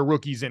all of their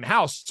rookies in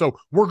house. So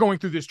we're going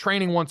through this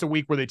training once a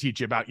week where they teach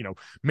you about,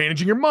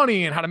 managing your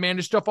money and how to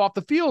manage stuff off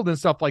the field and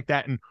stuff like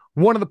that. And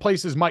one of the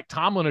places Mike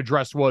Tomlin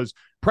addressed was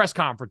press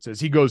conferences.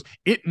 He goes,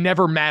 it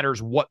never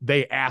matters what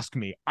they ask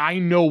me. I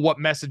know what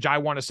message I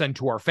want to send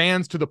to our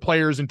fans, to the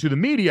players, and to the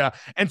media.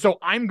 And so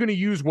I'm going to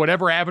use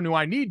whatever avenue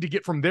I need to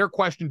get from their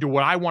question to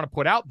what I want to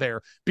put out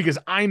there because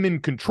I'm in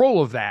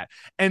control of that.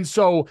 And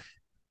so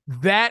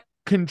that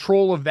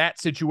control of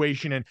that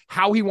situation and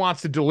how he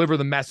wants to deliver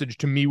the message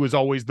to me was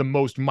always the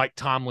most Mike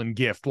Tomlin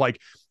gift. Like,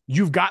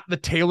 you've got the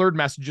tailored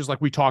messages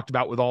like we talked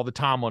about with all the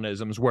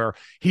Tomlinisms where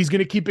he's going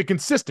to keep it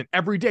consistent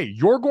every day.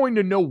 You're going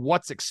to know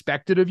what's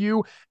expected of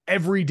you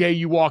every day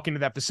you walk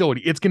into that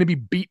facility. It's going to be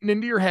beaten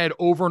into your head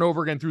over and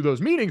over again through those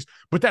meetings,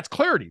 but that's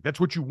clarity. That's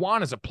what you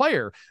want as a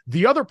player.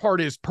 The other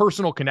part is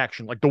personal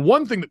connection. Like the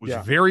one thing that was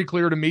very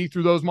clear to me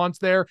through those months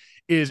there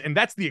is, and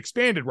that's the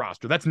expanded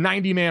roster. That's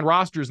 90-man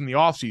rosters in the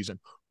offseason.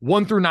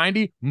 1 through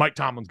 90, Mike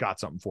Tomlin's got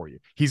something for you.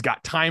 He's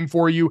got time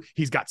for you.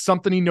 He's got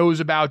something he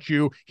knows about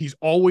you. He's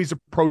always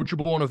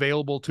approachable and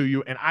available to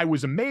you. And I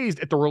was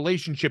amazed at the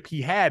relationship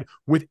he had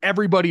with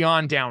everybody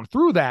on down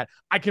through that.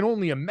 I can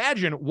only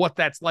imagine what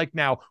that's like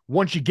now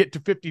once you get to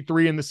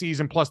 53 in the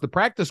season plus the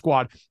practice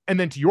squad. And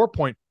then to your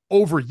point,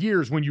 over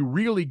years when you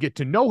really get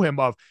to know him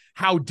of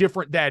how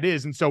different that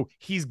is. And so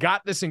he's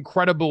got this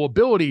incredible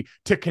ability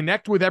to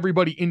connect with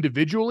everybody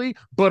individually,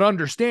 but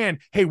understand,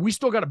 hey, we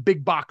still got a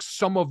big box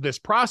some of this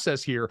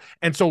process here.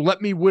 And so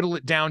let me whittle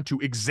it down to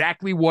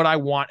exactly what I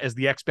want as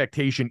the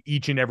expectation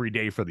each and every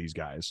day for these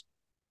guys.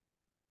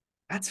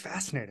 That's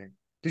fascinating.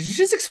 Did you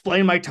just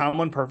explain Mike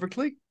Tomlin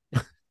perfectly?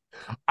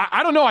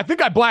 I don't know. I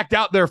think I blacked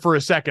out there for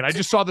a second. I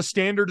just saw the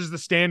standard is the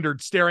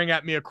standard staring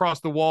at me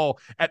across the wall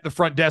at the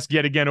front desk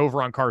yet again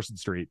over on Carson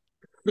Street.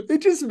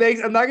 It just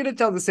makes, I'm not going to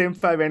tell the same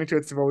 5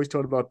 anecdotes I've always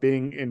told about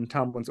being in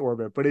Tomlin's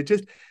orbit, but it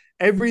just,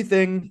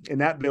 everything in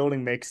that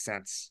building makes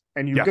sense.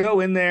 And you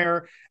go in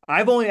there.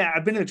 I've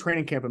been in a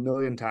training camp a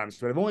million times,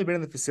 but I've only been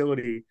in the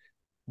facility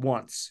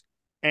once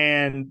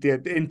and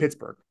in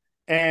Pittsburgh.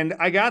 And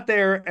I got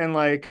there and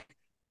like,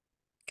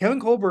 Kevin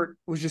Colbert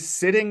was just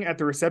sitting at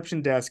the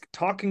reception desk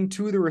talking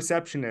to the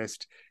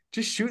receptionist,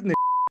 just shooting the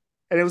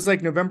and it was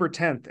like November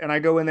 10th. And I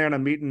go in there and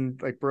I'm meeting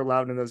like Burt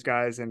Loudon and those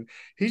guys. And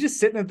he's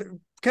just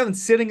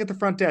Kevin's sitting at the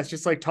front desk,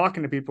 just like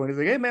talking to people. And he's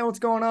like, hey man, what's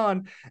going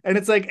on? And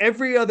it's like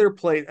every other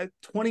place,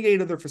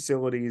 28 other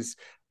facilities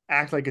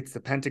act like it's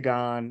the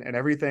Pentagon and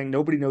everything.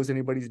 Nobody knows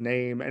anybody's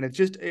name. And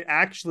it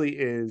actually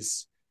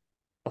is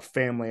a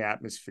family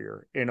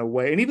atmosphere in a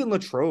way. And even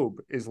Latrobe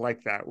is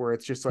like that, where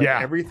it's just like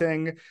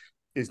everything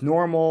is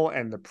normal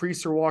and the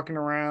priests are walking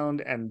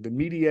around and the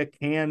media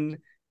can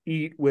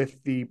eat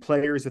with the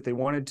players that they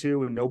wanted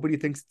to and nobody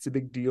thinks it's a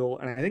big deal.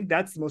 And I think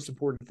that's the most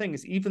important thing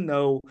is even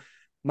though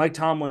Mike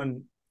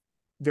Tomlin,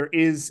 there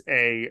is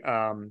a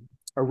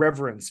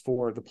reverence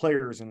for the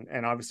players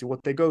and obviously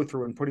what they go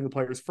through and putting the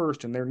players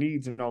first and their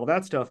needs and all of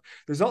that stuff.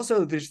 There's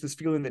also this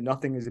feeling that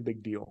nothing is a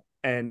big deal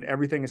and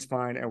everything is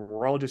fine and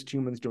we're all just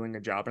humans doing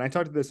a job. And I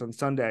talked to this on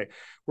Sunday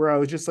where I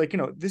was just like,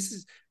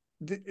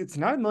 it's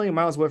not a million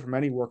miles away from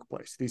any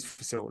workplace, these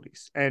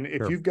facilities. And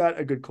if you've got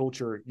a good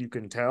culture, you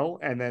can tell.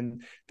 And then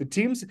the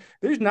teams,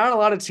 there's not a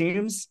lot of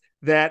teams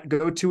that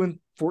go 2-14,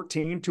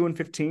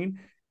 2-15.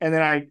 And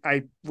then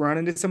I run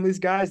into some of these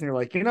guys and they're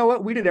like, you know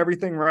what? We did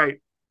everything right.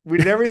 We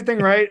did everything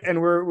right.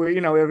 And we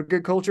have a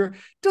good culture.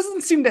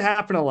 Doesn't seem to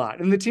happen a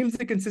lot. And the teams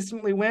that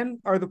consistently win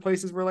are the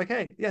places where like,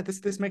 hey, yeah,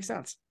 this makes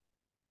sense.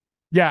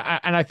 Yeah.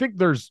 And I think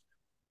there's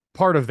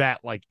part of that.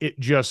 Like it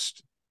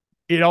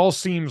all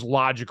seems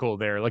logical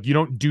there. Like you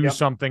don't do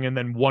something and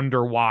then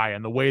wonder why,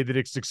 and the way that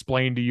it's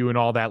explained to you and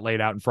all that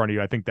laid out in front of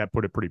you, I think that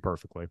put it pretty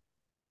perfectly.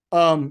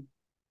 So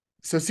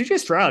CJ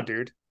Stroud,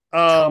 dude,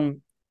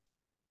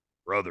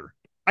 brother,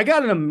 I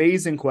got an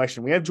amazing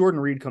question. We have Jordan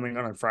Reed coming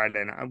on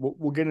Friday, and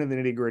we'll get into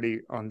the nitty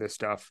gritty on this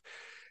stuff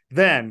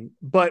then,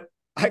 but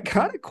I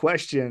got a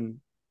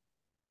question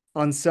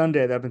on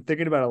Sunday that I've been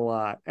thinking about a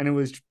lot. And it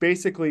was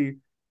basically,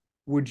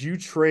 would you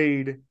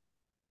trade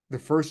the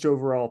first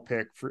overall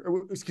pick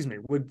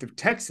would the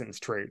Texans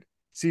trade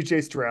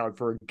CJ Stroud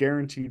for a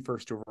guaranteed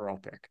first overall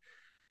pick,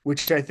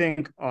 which I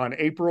think on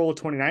April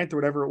 29th or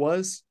whatever it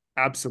was,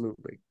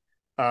 absolutely.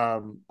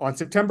 On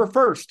September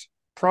 1st,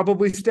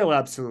 Probably still,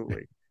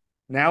 absolutely.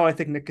 Now I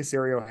think Nick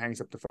Caserio hangs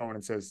up the phone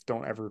and says,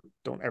 don't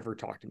ever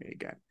talk to me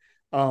again.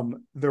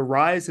 The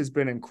rise has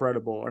been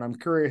incredible, and I'm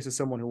curious, as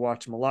someone who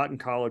watched him a lot in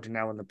college and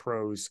now in the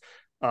pros,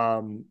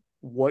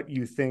 what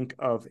you think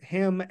of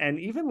him. And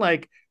even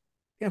like,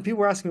 people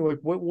were asking me, like,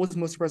 what was the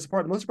most impressive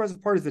part? The most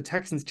impressive part is the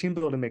Texans team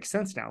building makes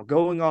sense now,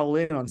 going all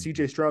in on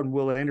CJ Stroud and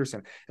Will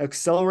Anderson,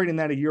 accelerating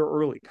that a year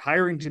early,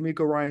 hiring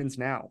D'Amico Ryans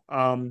now.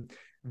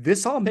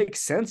 This all makes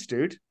sense,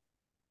 dude.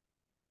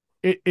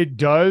 It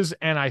does.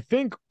 And I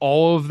think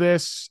all of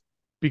this,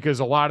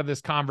 because a lot of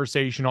this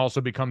conversation also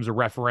becomes a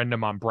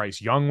referendum on Bryce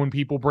Young when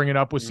people bring it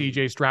up with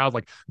CJ Stroud,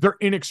 like they're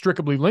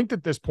inextricably linked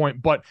at this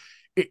point, but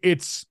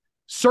it's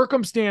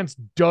circumstance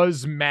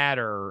does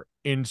matter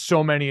in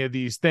so many of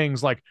these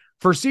things. Like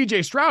for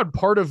CJ Stroud,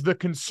 part of the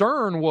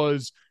concern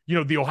was,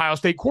 the Ohio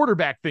State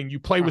quarterback thing. You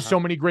play with so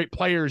many great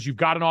players. You've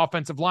got an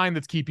offensive line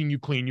that's keeping you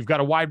clean. You've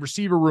got a wide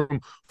receiver room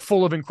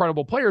full of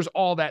incredible players,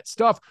 all that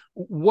stuff.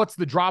 What's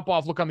the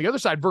drop-off look on the other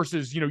side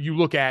versus, you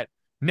look at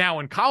now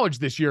in college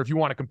this year, if you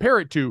want to compare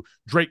it to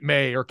Drake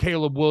May or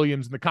Caleb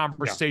Williams and the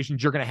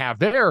conversations you're going to have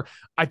there,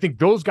 I think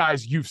those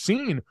guys you've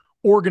seen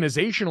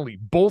organizationally,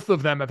 both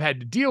of them have had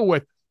to deal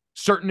with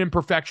certain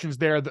imperfections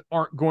there that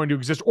aren't going to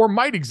exist or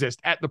might exist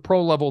at the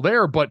pro level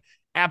there, but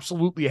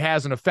absolutely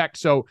has an effect.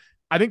 So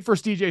I think for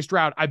CJ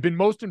Stroud, I've been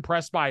most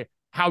impressed by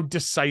how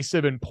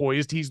decisive and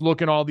poised he's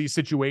looking all these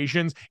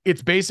situations.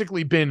 It's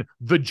basically been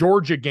the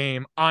Georgia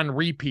game on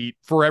repeat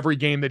for every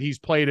game that he's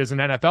played as an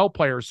NFL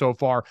player so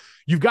far.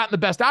 You've gotten the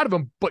best out of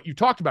him, but you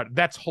talked about it.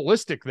 That's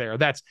holistic there.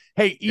 That's,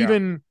 hey,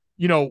 even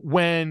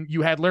when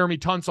you had Laramie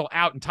Tunsil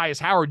out and Tyus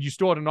Howard, you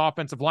still had an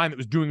offensive line that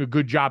was doing a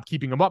good job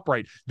keeping him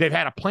upright. They've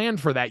had a plan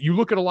for that. You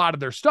look at a lot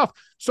of their stuff,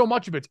 so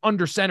much of it's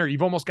under center.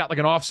 You've almost got like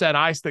an offset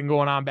ice thing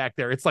going on back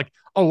there. It's like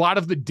a lot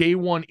of the day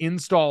one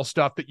install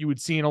stuff that you would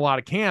see in a lot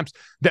of camps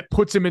that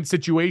puts him in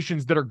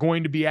situations that are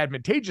going to be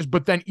advantageous.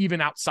 But then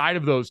even outside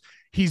of those,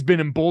 he's been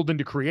emboldened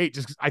to create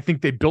just because I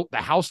think they built the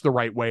house the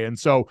right way. And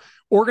so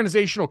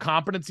organizational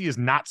competency is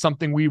not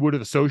something we would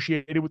have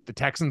associated with the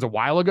Texans a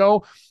while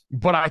ago,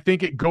 but I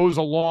think it goes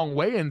a long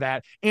way in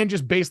that, and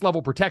just base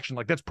level protection.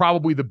 Like that's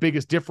probably the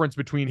biggest difference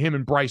between him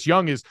and Bryce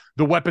Young is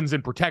the weapons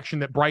and protection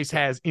that Bryce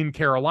has in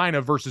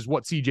Carolina versus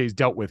what CJ's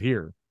dealt with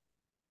here.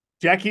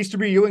 Jack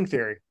Easterby Ewing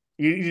theory.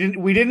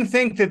 We didn't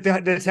think that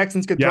the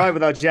Texans could thrive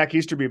without Jack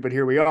Easterby, but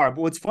here we are.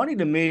 But what's funny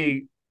to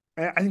me,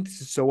 I think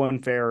this is so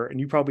unfair, and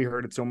you probably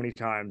heard it so many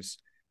times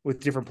with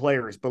different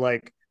players, but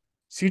like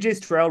CJ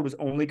Stroud was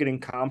only getting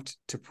comped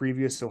to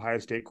previous Ohio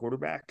State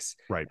quarterbacks.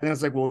 Right. And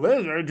it's like,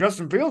 well,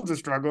 Justin Fields is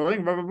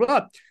struggling, blah, blah,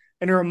 blah.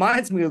 And it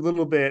reminds me a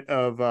little bit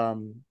of,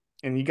 and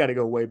you got to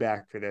go way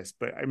back for this,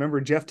 but I remember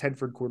Jeff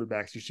Tedford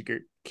quarterbacks used to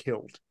get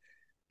killed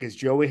because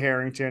Joey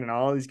Harrington and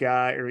all these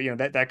guys, or,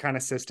 that kind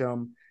of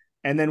system.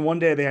 And then one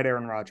day they had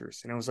Aaron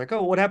Rodgers, and it was like,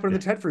 oh, what happened to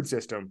the Tedford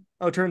system?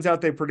 Oh, it turns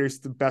out they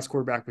produced the best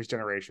quarterback of his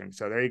generation.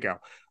 So there you go.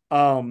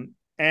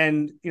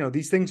 And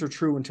these things are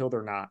true until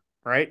they're not,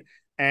 right?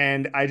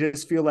 And I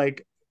just feel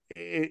like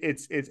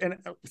it's and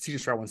CJ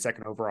Stroud won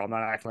second overall. I'm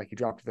not acting like he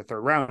dropped to the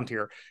third round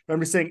here, but I'm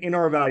just saying in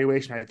our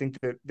evaluation, I think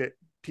that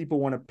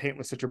people want to paint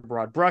with such a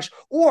broad brush,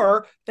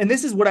 and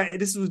this is what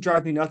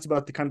drives me nuts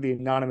about the kind of the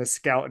anonymous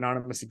scout,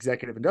 anonymous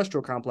executive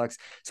industrial complex.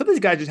 Some of these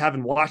guys just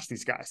haven't watched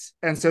these guys.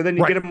 And so then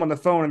you get them on the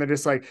phone and they're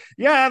just like,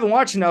 yeah, I haven't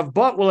watched enough,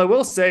 but what I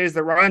will say is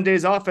that Ryan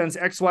Day's offense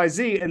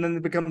XYZ, and then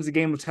it becomes a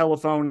game of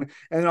telephone.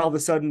 And then all of a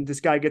sudden this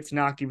guy gets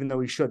knocked, even though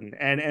he shouldn't.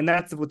 And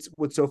that's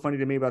what's so funny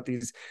to me about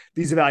these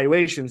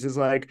evaluations is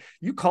like,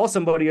 you call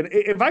somebody, and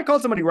if I call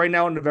somebody right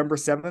now on November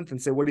 7th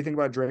and say, what do you think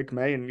about Drake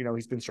May? And,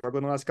 he's been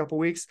struggling the last couple of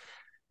weeks.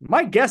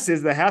 My guess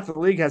is that half of the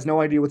league has no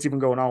idea what's even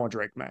going on with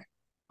Drake May.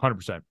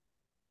 100%.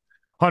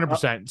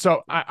 100%.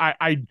 So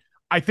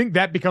I think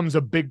that becomes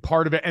a big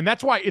part of it. And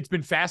that's why it's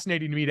been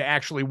fascinating to me to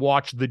actually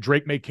watch the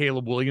Drake May,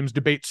 Caleb Williams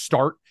debate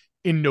start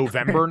in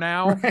November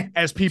now,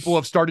 as people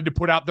have started to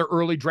put out their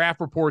early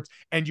draft reports.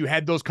 And you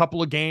had those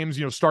couple of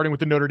games, starting with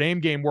the Notre Dame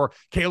game where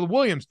Caleb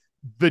Williams,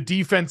 the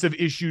defensive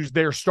issues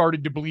there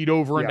started to bleed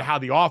over into how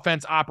the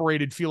offense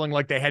operated, feeling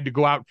like they had to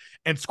go out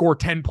and score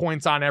 10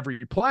 points on every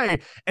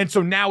play. And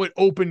so now it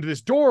opened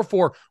this door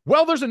for,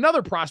 well, there's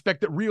another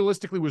prospect that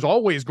realistically was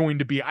always going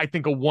to be, I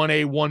think, a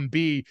 1A,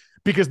 1B,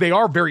 because they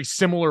are very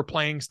similar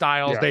playing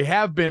styles. They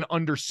have been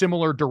under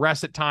similar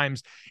duress at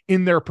times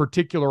in their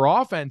particular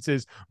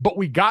offenses, but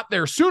we got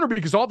there sooner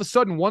because all of a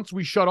sudden, once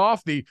we shut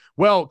off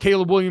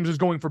Caleb Williams is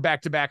going for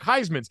back-to-back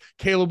Heismans.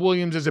 Caleb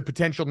Williams is a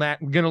potential going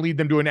to lead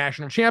them to a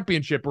national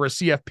championship or a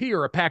CFP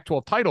or a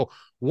Pac-12 title.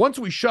 Once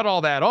we shut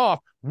all that off,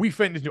 we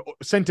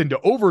sent into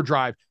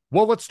overdrive.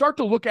 Well, let's start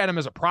to look at him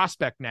as a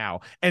prospect now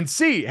and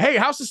see, hey,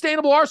 how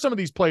sustainable are some of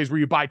these plays where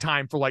you buy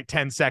time for like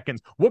 10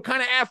 seconds? What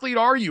kind of athlete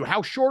are you?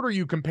 How short are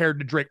you compared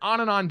to Drake?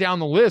 On and on down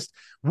the list.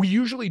 We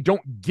usually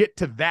don't get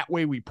to that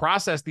way we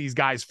process these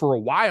guys for a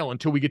while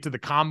until we get to the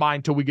combine,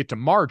 until we get to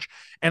March.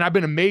 And I've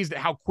been amazed at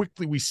how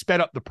quickly we sped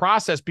up the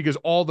process because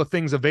all the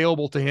things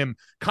available to him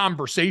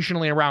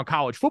conversationally around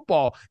college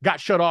football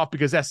got shut off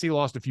because SC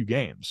lost a few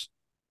games.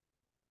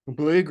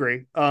 Completely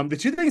agree. The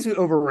two things we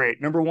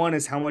overrate, number one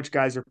is how much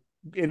guys are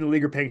in the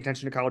league are paying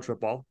attention to college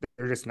football.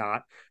 They're just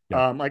not.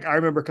 Yeah. Like I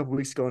remember a couple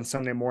weeks ago on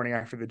Sunday morning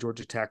after the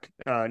Georgia Tech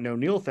no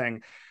Neal thing, I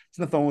was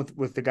on the phone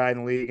with the guy in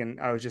the league, and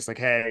I was just like,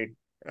 hey,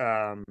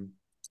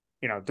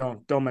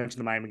 don't mention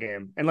the Miami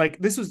game. And like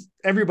this was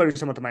everybody was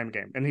talking about the Miami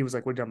game, and he was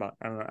like, "What are you talking about?"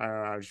 I don't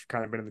know. I've just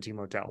kind of been in the team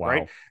hotel, Wow.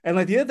 right? And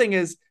like the other thing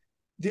is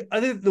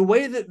the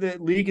way that the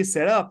league is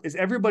set up is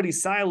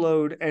everybody's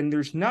siloed, and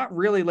there's not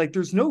really like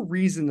there's no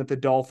reason that the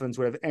Dolphins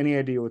would have any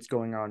idea what's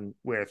going on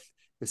with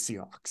the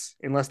Seahawks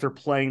unless they're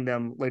playing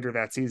them later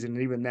that season.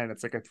 And even then,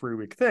 it's like a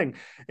 3-week thing.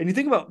 And you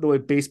think about the way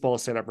baseball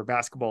is set up or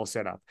basketball is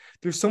set up,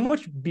 there's so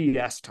much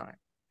BS time.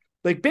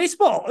 Like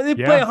baseball, they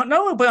play not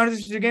only play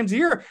 160 games a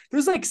year.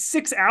 There's like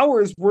 6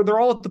 hours where they're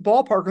all at the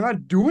ballpark and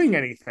not doing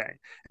anything,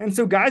 and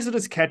so guys will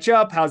just catch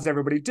up. How's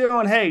everybody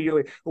doing? Hey,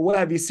 what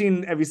have you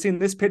seen? Have you seen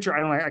this pitcher?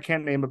 I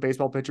can't name a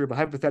baseball pitcher, but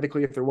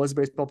hypothetically, if there was a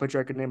baseball pitcher,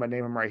 I could name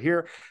him right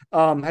here.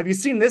 Have you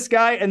seen this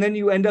guy? And then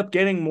you end up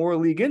getting more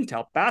league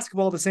intel.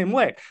 Basketball the same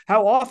way.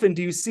 How often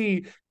do you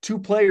see two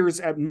players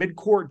at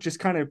midcourt just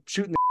kind of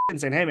shooting and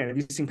saying, "Hey man, have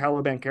you seen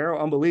Paolo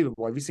Banchero?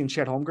 Unbelievable. Have you seen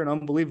Chet Holmgren?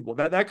 Unbelievable."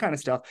 That kind of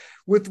stuff.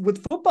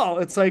 With football,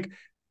 it's like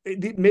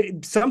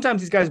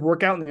sometimes these guys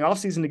work out in the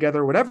offseason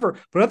together or whatever,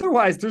 but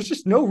otherwise there's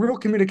just no real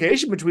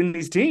communication between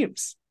these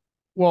teams.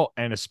 Well,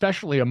 and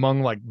especially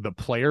among like the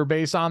player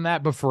base on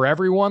that, but for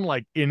everyone,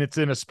 like it's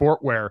in a sport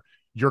where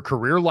your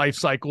career life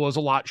cycle is a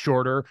lot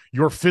shorter.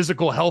 Your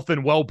physical health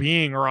and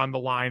well-being are on the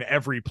line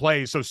every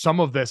play. So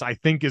some of this, I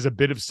think, is a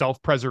bit of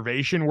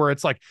self-preservation where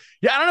it's like,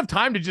 yeah, I don't have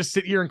time to just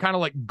sit here and kind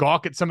of like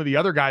gawk at some of the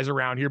other guys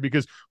around here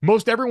because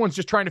most everyone's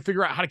just trying to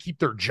figure out how to keep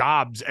their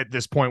jobs at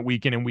this point,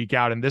 week in and week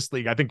out in this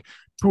league, I think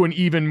to an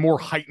even more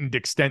heightened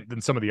extent than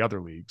some of the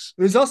other leagues.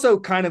 There's also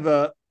kind of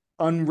a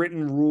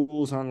unwritten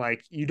rules on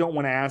like you don't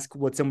want to ask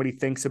what somebody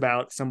thinks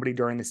about somebody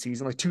during the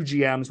season. Like two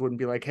GMs wouldn't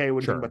be like, "Hey, what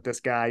do you think about this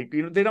guy?"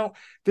 They don't.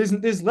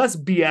 There's less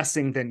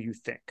BSing than you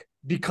think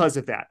because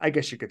of that, I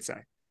guess you could say.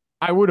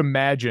 I would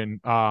imagine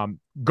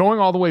going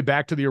all the way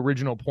back to the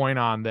original point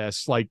on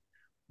this, like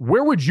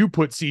where would you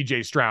put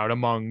CJ Stroud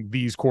among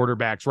these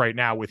quarterbacks right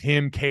now with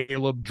him,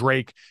 Caleb,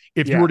 Drake,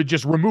 if you were to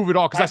just remove it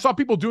all? Because I saw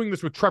people doing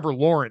this with Trevor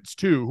Lawrence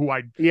too, who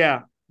I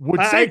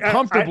would say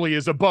comfortably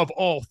is above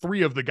all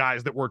three of the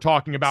guys that we're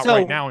talking about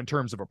right now in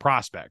terms of a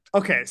prospect.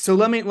 Okay, so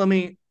let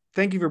me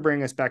thank you for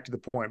bringing us back to the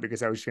point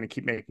because I was going to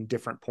keep making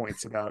different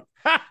points about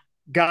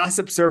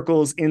gossip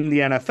circles in the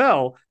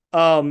NFL.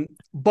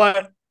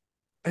 But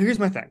here's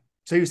my thing.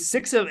 So he was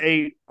 6 of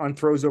 8 on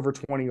throws over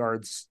 20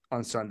 yards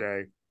on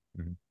Sunday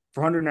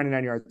for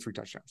 199 yards, 3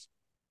 touchdowns.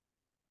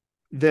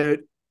 The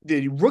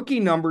rookie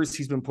numbers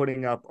he's been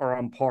putting up are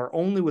on par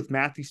only with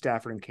Matthew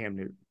Stafford and Cam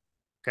Newton.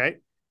 Okay.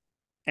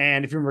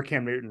 And if you remember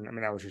Cam Newton, I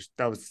mean,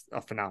 that was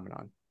a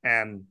phenomenon.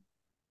 And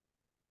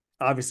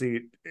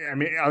obviously, I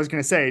mean, I was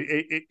going to say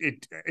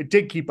it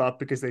did keep up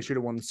because they should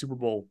have won the Super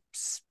Bowl,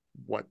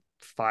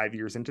 5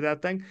 years into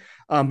that thing.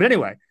 But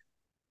anyway,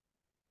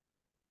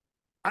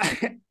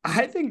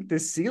 I think the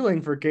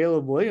ceiling for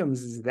Caleb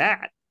Williams is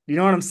that. You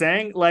know what I'm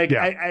saying? Like,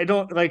 I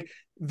don't like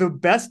the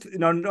best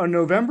on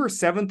November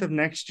 7th of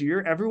next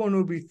year. Everyone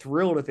would be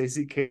thrilled if they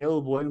see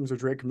Caleb Williams or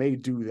Drake May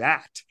do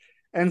that.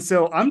 And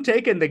so I'm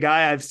taking the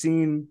guy I've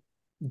seen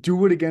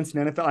do it against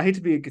an NFL. I hate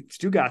to be a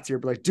Stugatz here,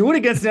 but like do it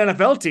against an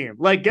NFL team.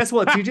 Like, guess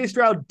what? CJ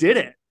Stroud did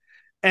it.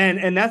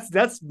 And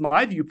that's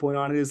my viewpoint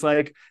on it is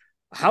like,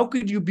 how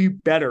could you be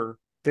better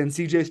than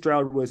CJ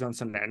Stroud was on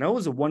Sunday? I know it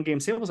was a 1-game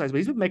sample size, but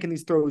he's been making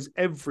these throws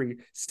every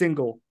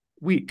single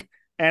week.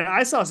 And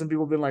I saw some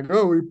people been like,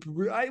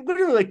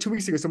 literally like 2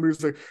 weeks ago, somebody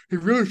was like, he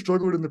really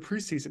struggled in the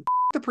preseason.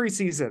 The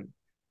preseason.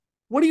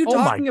 What are you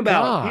talking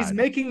about? He's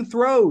making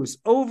throws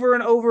over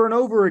and over and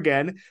over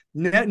again.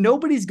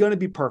 Nobody's going to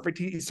be perfect.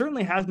 He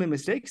certainly has made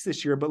mistakes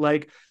this year, but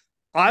like,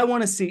 I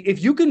want to see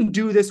if you can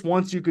do this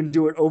once, you can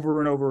do it over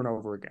and over and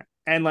over again.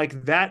 And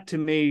like that to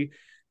me,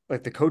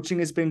 like the coaching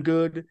has been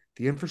good.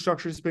 The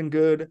infrastructure has been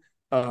good.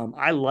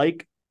 I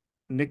like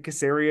Nick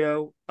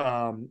Caserio.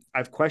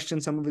 I've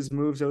questioned some of his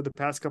moves over the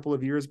past couple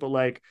of years, but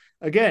like,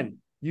 again,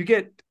 you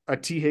get a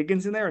T.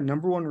 Higgins in there, a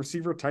number one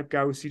receiver type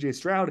guy with CJ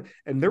Stroud,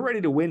 and they're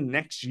ready to win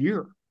next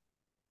year.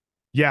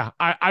 Yeah,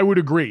 I would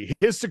agree.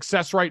 His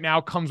success right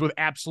now comes with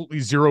absolutely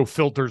zero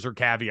filters or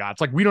caveats.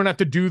 Like we don't have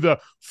to do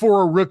the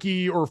for a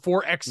rookie or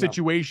for X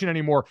situation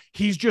anymore.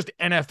 He's just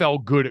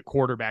NFL good at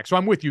quarterback. So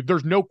I'm with you.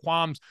 There's no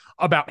qualms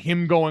about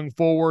him going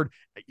forward.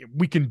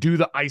 We can do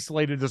the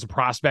isolated as a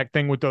prospect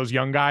thing with those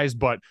young guys,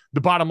 but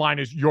the bottom line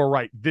is you're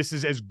right. This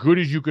is as good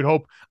as you could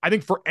hope, I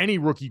think, for any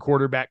rookie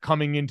quarterback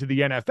coming into the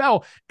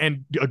NFL.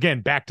 And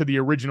again, back to the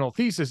original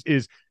thesis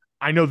is,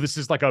 I know this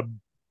is like a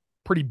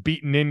pretty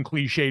beaten in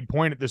cliched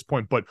point at this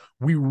point, but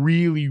we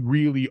really,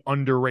 really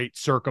underrate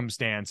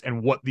circumstance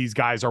and what these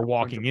guys are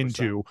walking 100%.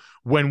 Into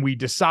when we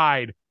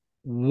decide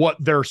what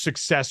their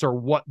success or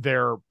what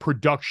their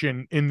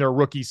production in their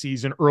rookie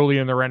season early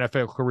in their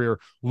NFL career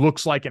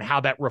looks like and how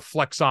that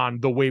reflects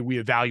on the way we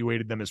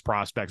evaluated them as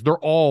prospects. They're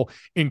all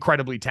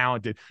incredibly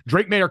talented.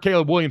 Drake May or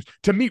Caleb Williams,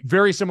 to me,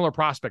 very similar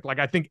prospect. Like,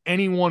 I think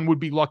anyone would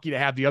be lucky to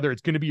have the other.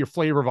 It's going to be your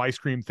flavor of ice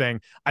cream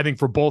thing, I think,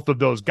 for both of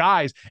those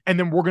guys. And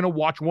then we're going to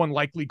watch one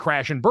likely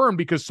crash and burn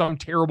because some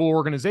terrible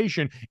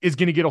organization is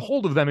going to get a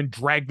hold of them and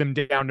drag them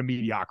down to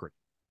mediocrity.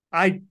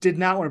 I did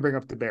not want to bring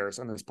up the Bears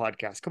on this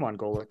podcast. Come on,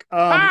 Golick.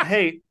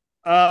 Hey,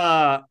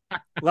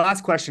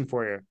 last question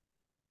for you.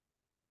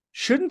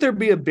 Shouldn't there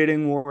be a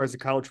bidding war as a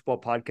college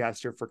football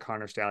podcaster for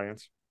Connor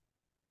Stallions?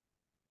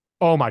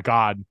 Oh my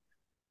God.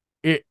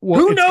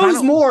 Who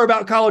knows more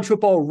about college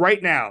football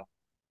right now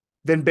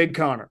than Big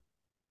Connor?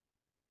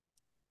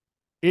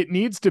 It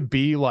needs to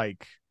be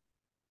like,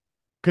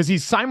 because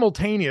he's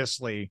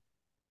simultaneously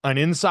an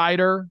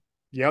insider.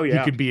 Yeah. He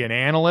could be an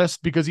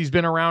analyst because he's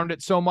been around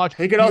it so much.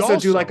 He could also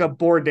do like a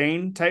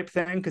Bourdain type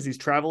thing because he's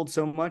traveled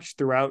so much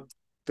throughout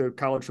the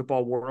college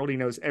football world. He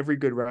knows every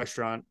good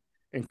restaurant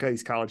in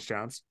these college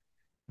towns.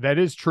 That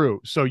is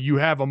true. So you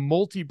have a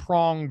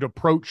multi-pronged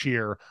approach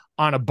here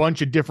on a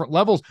bunch of different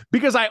levels,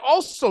 because I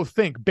also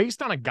think,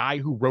 based on a guy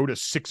who wrote a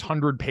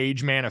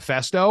 600-page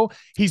manifesto,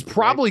 he's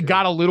probably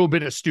got a little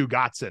bit of Stu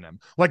Gatz in him.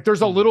 Like,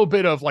 there's a little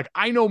bit of like,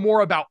 I know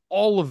more about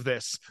all of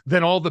this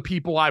than all the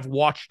people I've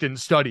watched and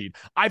studied.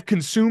 I've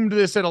consumed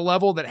this at a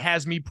level that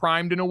has me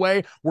primed in a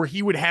way where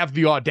he would have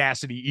the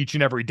audacity each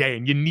and every day,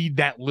 and you need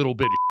that little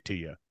bit to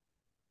you.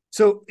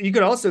 So you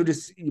could also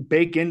just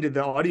bake into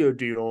the audio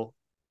deal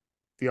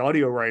the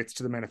audio rights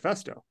to the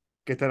manifesto,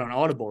 get that on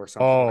Audible or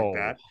something like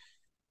that.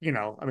 You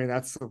know, I mean,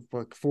 that's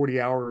like 40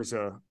 hours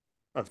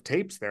of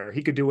tapes there.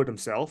 He could do it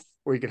himself,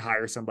 or he could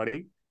hire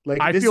somebody. Like,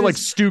 I feel like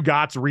Stu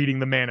Gatz reading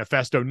the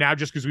manifesto now,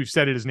 just because we've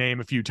said his name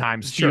a few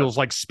times, feels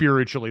like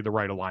spiritually the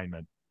right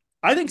alignment.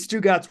 I think Stu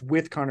Gatz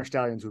with Connor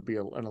Stallions would be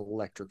an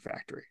electric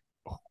factory.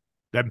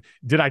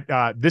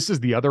 This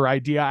is the other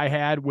idea I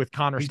had with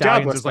Connor He's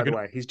Stallions. Jobless, by the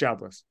way. He's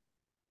jobless.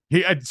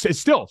 It's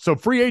still so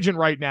free agent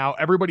right now.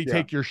 Everybody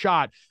take your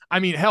shot. I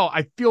mean, hell,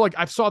 I feel like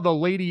I saw the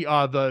lady,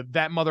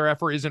 that mother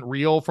effer isn't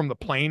real from the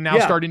plane now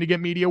starting to get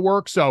media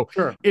work. So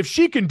if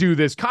she can do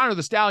this, Connor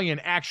the Stallion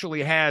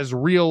actually has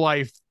real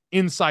life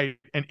insight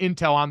and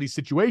intel on these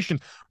situations,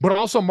 but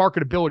also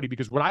marketability.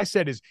 Because what I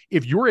said is,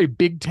 if you're a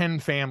Big Ten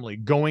family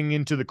going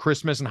into the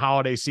Christmas and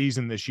holiday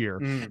season this year,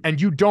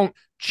 and you don't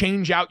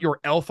change out your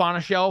elf on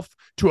a shelf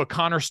to a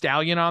Connor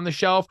Stallion on the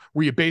shelf,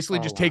 where you basically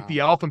just take the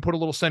elf and put a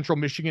little Central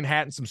Michigan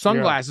hat and some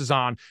sunglasses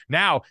on.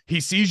 Now he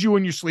sees you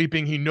when you're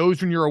sleeping. He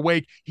knows when you're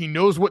awake. He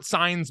knows what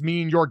signs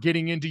mean you're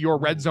getting into your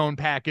red zone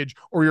package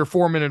or your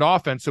 4-minute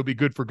offense. So be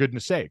good, for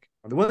goodness sake.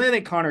 The one thing I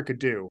think Connor could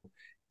do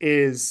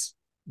is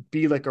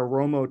be like a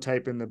Romo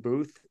type in the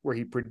booth, where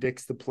he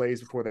predicts the plays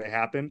before they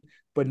happen,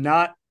 but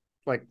not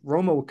like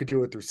Romo could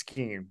do it through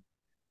scheme,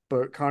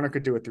 but Connor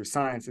could do it through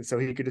science. And so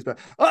he could just be,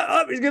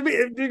 he's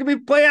gonna be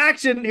play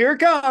action, here it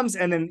comes.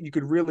 And then you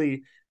could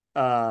really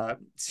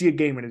see a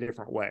game in a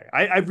different way.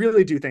 I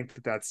really do think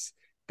that's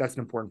an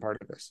important part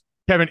of this.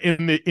 Kevin,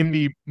 in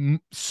the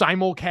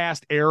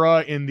simulcast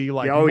era, in the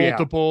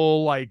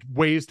multiple like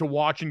ways to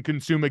watch and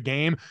consume a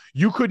game,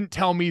 you couldn't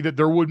tell me that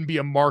there wouldn't be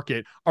a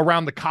market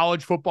around the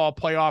college football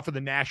playoff or the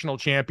national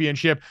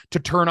championship to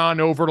turn on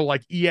over to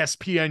like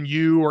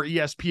ESPNU or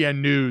ESPN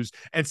News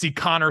and see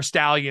Connor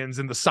Stallions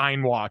in the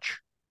sign watch.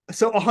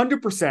 So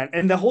 100%.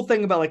 And the whole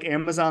thing about like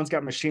Amazon's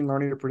got machine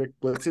learning to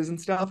predict blitzes and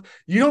stuff.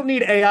 You don't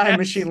need AI and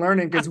machine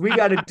learning, because we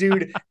got a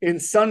dude in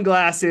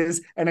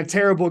sunglasses and a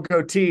terrible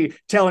goatee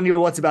telling you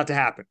what's about to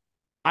happen.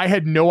 I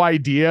had no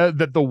idea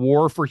that the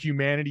war for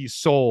humanity's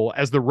soul,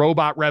 as the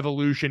robot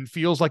revolution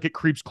feels like it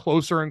creeps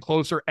closer and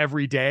closer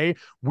every day,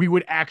 we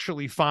would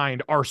actually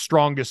find our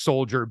strongest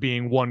soldier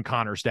being one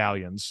Connor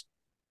Stallions.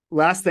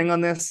 Last thing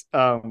on this.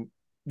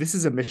 This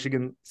is a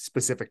Michigan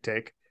specific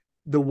take.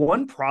 The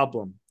one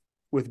problem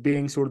with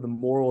being sort of the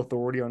moral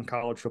authority on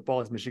college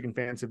football, as Michigan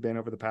fans have been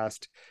over the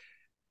past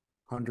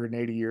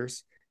 180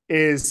 years,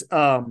 is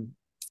that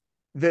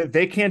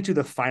they can't do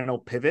the final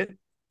pivot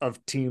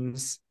of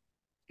teams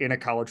in a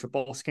college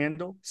football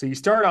scandal. So you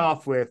start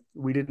off with,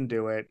 we didn't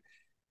do it.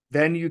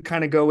 Then you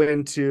kind of go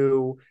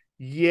into,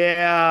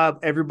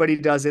 everybody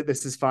does it.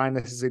 This is fine.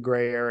 This is a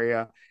gray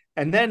area.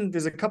 And then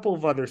there's a couple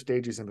of other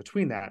stages in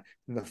between that.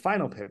 And the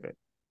final pivot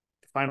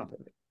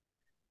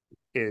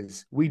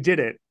is, we did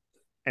it,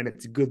 and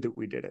it's good that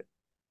we did it.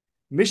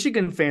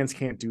 Michigan fans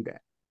can't do that.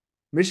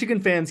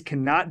 Michigan fans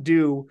cannot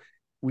do,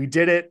 we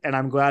did it, and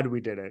I'm glad we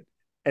did it.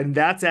 And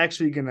that's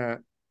actually going to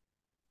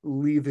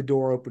leave the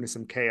door open to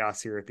some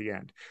chaos here at the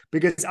end.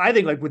 Because I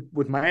think, like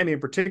with Miami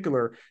in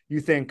particular, you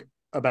think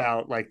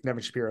about like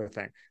Nevin Shapiro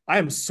thing. I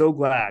am so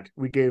glad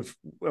we gave,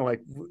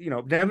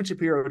 Nevin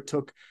Shapiro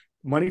took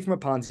money from a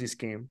Ponzi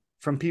scheme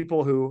from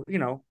people who,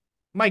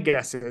 my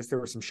guess is there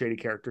were some shady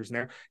characters in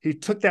there. He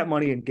took that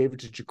money and gave it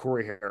to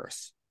Ja'Cory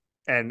Harris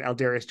and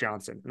Aldarius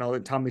Johnson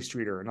and Tommy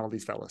Streeter and all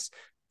these fellas.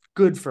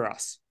 Good for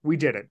us. We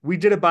did it. We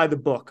did it by the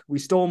book. We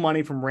stole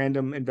money from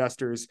random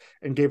investors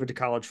and gave it to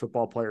college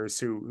football players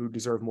who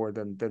deserve more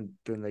than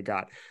they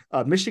got.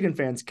 Michigan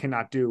fans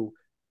cannot do.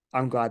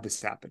 I'm glad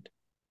this happened.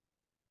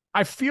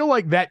 I feel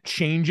like that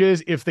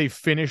changes if they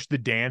finish the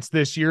dance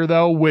this year,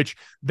 though, which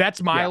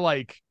that's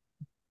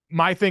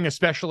my thing,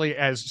 especially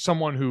as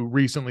someone who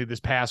recently this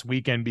past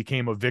weekend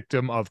became a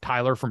victim of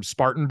Tyler from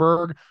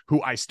Spartanburg,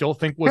 who I still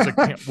think was a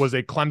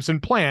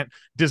Clemson plant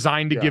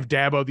designed to give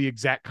Dabo the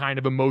exact kind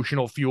of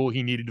emotional fuel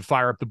he needed to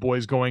fire up the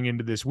boys going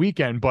into this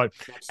weekend. But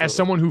as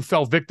someone who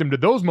fell victim to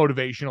those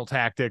motivational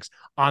tactics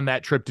on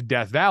that trip to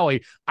Death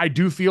Valley, I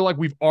do feel like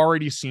we've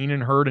already seen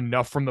and heard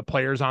enough from the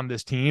players on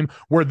this team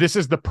where this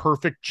is the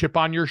perfect chip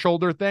on your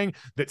shoulder thing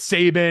that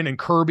Saban and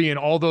Kirby and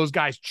all those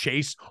guys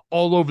chase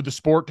all over the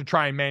sport to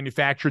try and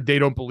manufacture. They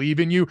don't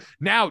believe in you.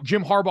 Now,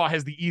 Jim Harbaugh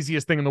has the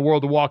easiest thing in the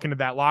world to walk into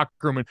that locker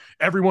room, and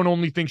everyone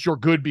only thinks you're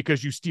good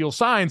because you steal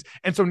signs.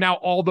 And so now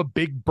all the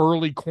big,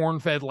 burly,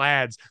 corn-fed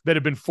lads that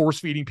have been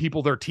force-feeding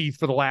people their teeth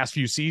for the last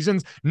few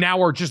seasons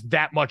now are just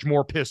that much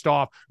more pissed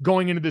off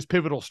going into this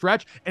pivotal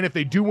stretch. And if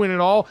they do win it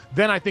all,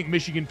 then I think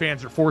Michigan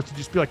fans are forced to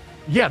just be like,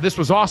 yeah, this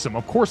was awesome.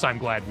 Of course I'm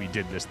glad we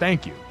did this.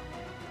 Thank you.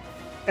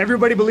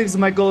 Everybody believes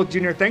in Mike Golick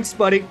Jr. Thanks,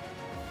 buddy.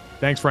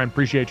 Thanks, friend.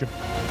 Appreciate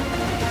you.